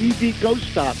position on EVgo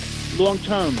stock, long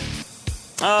term.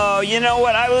 Oh, you know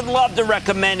what? I would love to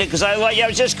recommend it because I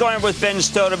was just going with Ben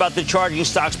Stone about the charging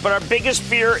stocks. But our biggest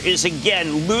fear is,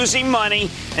 again, losing money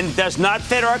and does not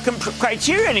fit our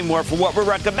criteria anymore for what we're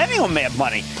recommending on Mad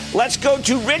Money. Let's go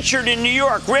to Richard in New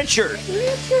York. Richard.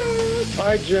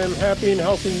 Hi, Jim. Happy and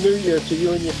healthy New Year to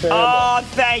you and your family. Oh,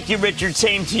 thank you, Richard.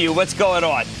 Same to you. What's going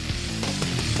on?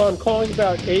 I'm calling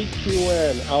about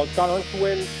AQN,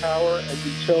 Algonquin Power and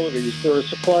Utilities. They're a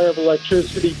supplier of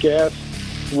electricity, gas,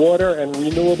 water, and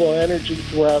renewable energy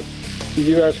throughout the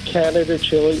U.S., Canada,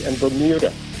 Chile, and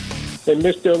Bermuda. They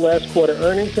missed their last quarter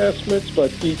earnings estimates,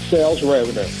 but beat sales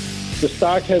revenue. The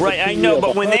stock has right, I know,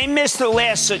 but when they miss the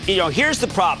last, here's the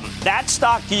problem. That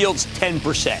stock yields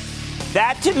 10%.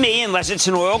 That, to me, unless it's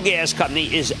an oil gas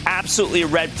company, is absolutely a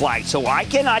red flag. So I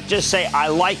cannot just say I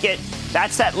like it.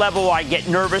 That's that level I get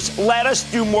nervous. Let us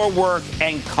do more work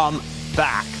and come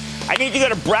back. I need to go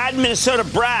to Brad, Minnesota.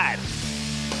 Brad.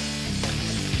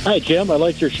 Hi, Jim. I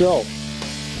like your show.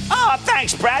 Oh,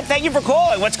 thanks, Brad. Thank you for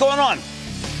calling. What's going on?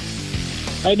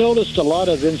 I noticed a lot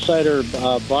of insider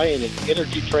buying in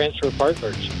Energy Transfer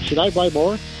Partners. Should I buy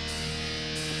more?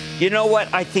 You know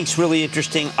what I think's really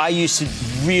interesting? I used to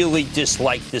really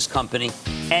dislike this company,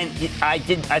 and I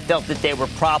felt that they were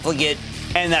profligate,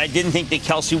 and that I didn't think that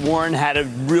Kelsey Warren had a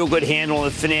real good handle on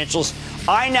the financials.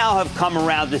 I now have come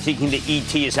around to thinking that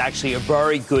ET is actually a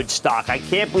very good stock. I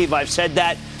can't believe I've said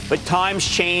that, but times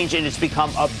change, and it's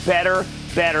become a better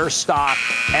stock,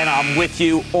 and I'm with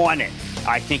you on it.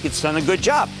 I think it's done a good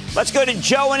job. Let's go to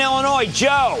Joe in Illinois.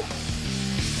 Joe.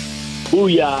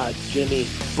 Booyah, Jimmy.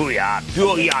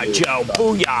 Booyah, Joe.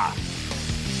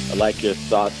 Booyah. I like your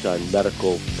thoughts on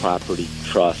medical property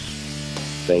trusts.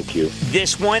 Thank you.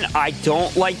 This one, I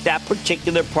don't like that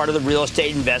particular part of the real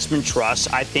estate investment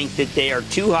trust. I think that they are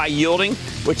too high yielding,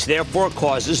 which therefore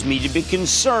causes me to be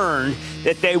concerned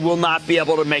that they will not be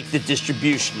able to make the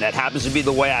distribution. That happens to be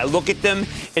the way I look at them.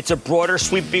 It's a broader,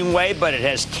 sweeping way, but it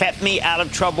has kept me out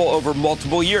of trouble over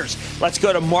multiple years. Let's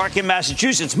go to Mark in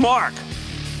Massachusetts. Mark.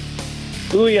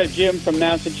 Booyah, Jim from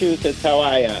Massachusetts. How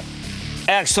are you?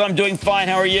 Excellent. I'm doing fine.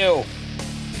 How are you?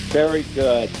 Very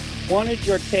good. Wanted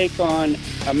your take on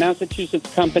a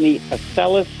Massachusetts company,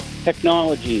 Accelus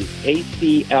Technologies,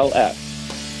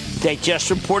 ACLS. They just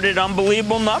reported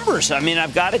unbelievable numbers. I mean,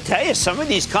 I've got to tell you, some of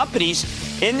these companies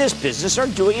in this business are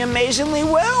doing amazingly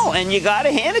well, and you got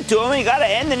to hand it to them. You got to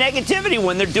end the negativity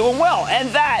when they're doing well. And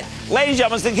that, ladies and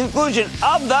gentlemen, is the conclusion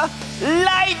of the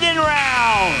Lightning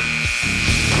Round.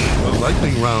 The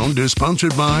Lightning Round is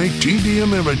sponsored by TD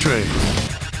Ameritrade.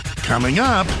 Coming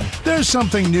up, there's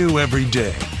something new every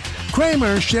day.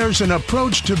 Cramer shares an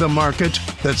approach to the market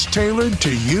that's tailored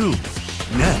to you.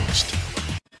 Next.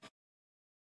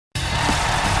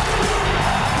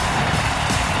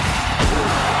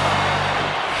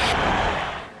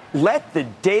 Let the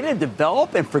data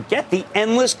develop and forget the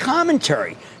endless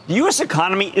commentary. The U.S.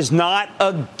 economy is not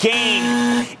a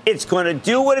game. It's going to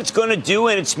do what it's going to do,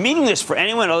 and it's meaningless for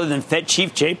anyone other than Fed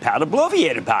Chief Jay Powell to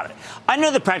bloviate about it. I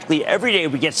know that practically every day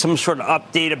we get some sort of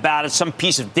update about it, some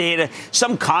piece of data,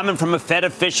 some comment from a Fed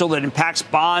official that impacts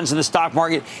bonds in the stock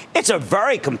market. It's a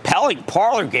very compelling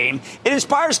parlor game. It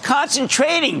inspires constant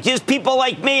trading, gives people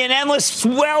like me an endless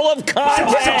swell of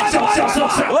content.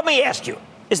 Let me ask you,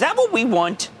 is that what we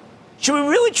want? Should we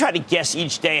really try to guess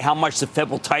each day how much the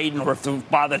Fed will tighten or if they'll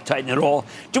bother to tighten at all?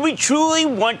 Do we truly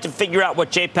want to figure out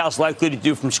what Jay Powell's likely to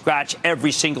do from scratch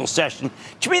every single session?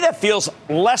 To me, that feels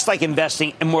less like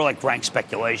investing and more like rank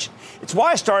speculation. It's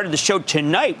why I started the show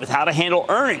tonight with how to handle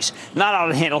earnings, not how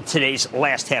to handle today's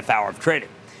last half hour of trading.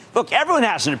 Look, everyone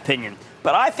has an opinion,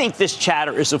 but I think this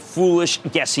chatter is a foolish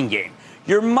guessing game.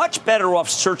 You're much better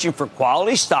off searching for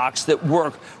quality stocks that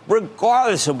work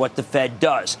regardless of what the Fed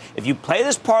does. If you play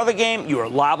this part of the game, you are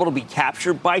liable to be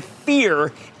captured by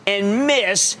fear and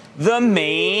miss the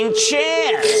main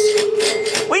chance.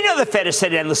 We know the Fed has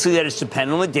said endlessly that it's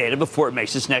dependent on the data before it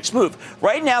makes its next move.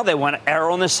 Right now, they want to err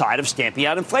on the side of stamping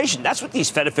out inflation. That's what these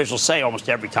Fed officials say almost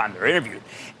every time they're interviewed.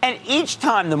 And each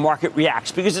time the market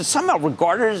reacts because it's somehow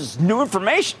regarded as new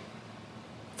information.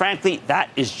 Frankly, that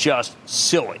is just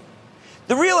silly.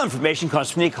 The real information comes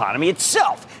from the economy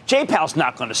itself. Jay Powell's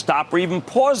not going to stop or even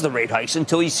pause the rate hikes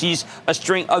until he sees a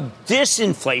string of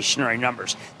disinflationary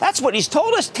numbers. That's what he's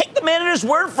told us. Take the man at his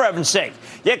word, for heaven's sake.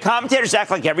 Yet commentators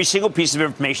act like every single piece of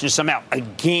information is somehow a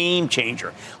game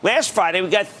changer. Last Friday, we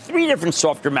got 3 different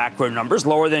softer macro numbers,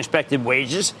 lower than expected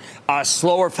wages,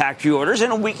 slower factory orders,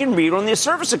 and a weakened read on the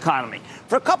service economy.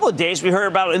 For a couple of days, we heard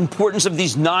about the importance of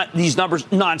these numbers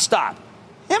nonstop.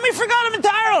 And we forgot them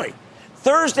entirely.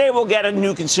 Thursday, we'll get a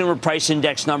new consumer price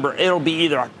index number. It'll be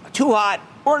either too hot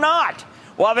or not.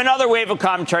 We'll have another wave of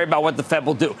commentary about what the Fed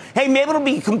will do. Hey, maybe it'll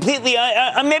be completely,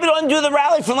 maybe it'll undo the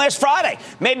rally from last Friday.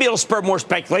 Maybe it'll spur more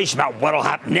speculation about what will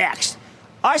happen next.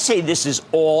 I say this is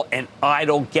all an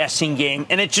idle guessing game,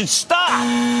 and it should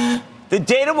stop. The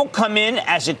data will come in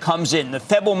as it comes in. The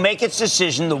Fed will make its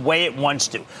decision the way it wants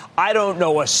to. I don't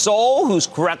know a soul who's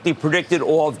correctly predicted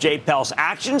all of Jay Powell's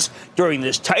actions during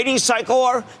this tightening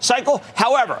cycle.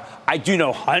 However, I do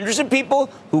know hundreds of people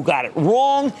who got it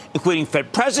wrong, including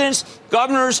Fed presidents,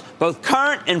 governors, both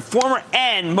current and former,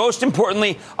 and most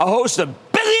importantly, a host of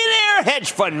billionaire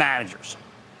hedge fund managers.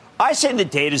 I say the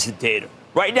data is the data.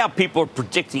 Right now, people are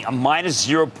predicting a minus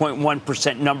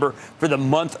 0.1% number for the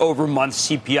month-over-month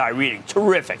CPI reading.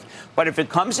 Terrific. But if it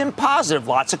comes in positive,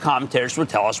 lots of commentators will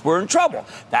tell us we're in trouble.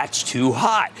 That's too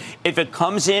hot. If it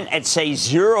comes in at, say,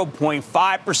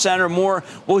 0.5% or more,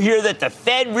 we'll hear that the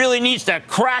Fed really needs to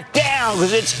crack down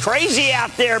because it's crazy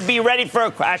out there. Be ready for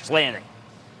a crash landing.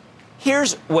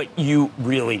 Here's what you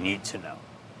really need to know.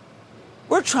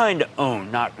 We're trying to own,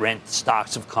 not rent,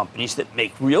 stocks of companies that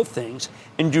make real things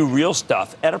and do real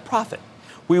stuff at a profit.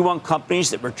 We want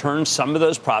companies that return some of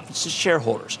those profits to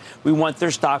shareholders. We want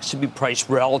their stocks to be priced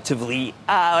relatively,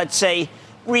 let's say,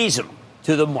 reasonable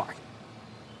to the market.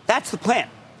 That's the plan.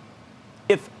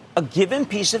 If a given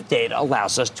piece of data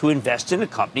allows us to invest in a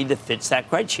company that fits that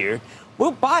criteria,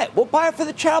 we'll buy it. We'll buy it for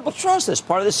the charitable trust as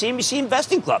part of the CNBC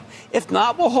Investing Club. If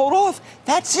not, we'll hold off.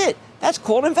 That's it. That's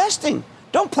called investing.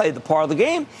 Don't play the part of the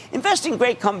game. Invest in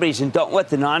great companies and don't let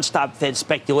the nonstop Fed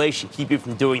speculation keep you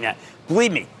from doing that.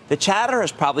 Believe me, the chatter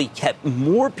has probably kept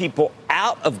more people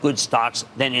out of good stocks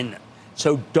than in them.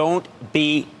 So don't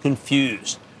be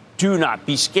confused. Do not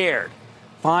be scared.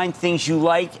 Find things you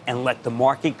like and let the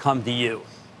market come to you.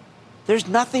 There's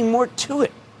nothing more to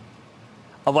it.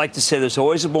 I'd like to say there's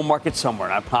always a bull market somewhere,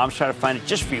 and I promise to try to find it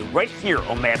just for you right here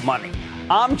on Mad Money.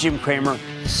 I'm Jim Cramer.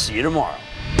 See you tomorrow.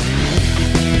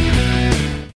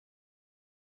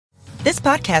 This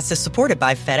podcast is supported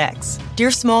by FedEx.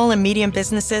 Dear small and medium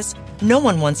businesses, no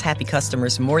one wants happy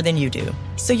customers more than you do.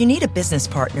 So you need a business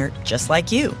partner just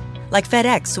like you. Like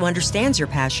FedEx, who understands your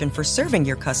passion for serving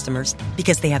your customers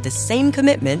because they have the same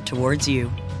commitment towards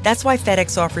you. That's why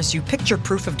FedEx offers you picture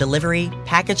proof of delivery,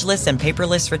 packageless and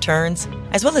paperless returns,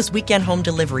 as well as weekend home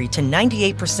delivery to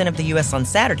 98% of the U.S. on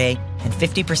Saturday and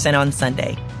 50% on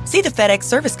Sunday. See the FedEx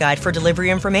service guide for delivery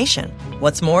information.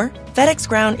 What's more, FedEx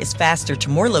Ground is faster to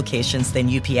more locations than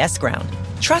UPS Ground.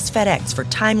 Trust FedEx for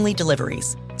timely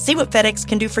deliveries. See what FedEx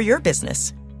can do for your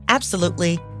business.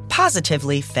 Absolutely,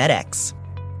 positively FedEx.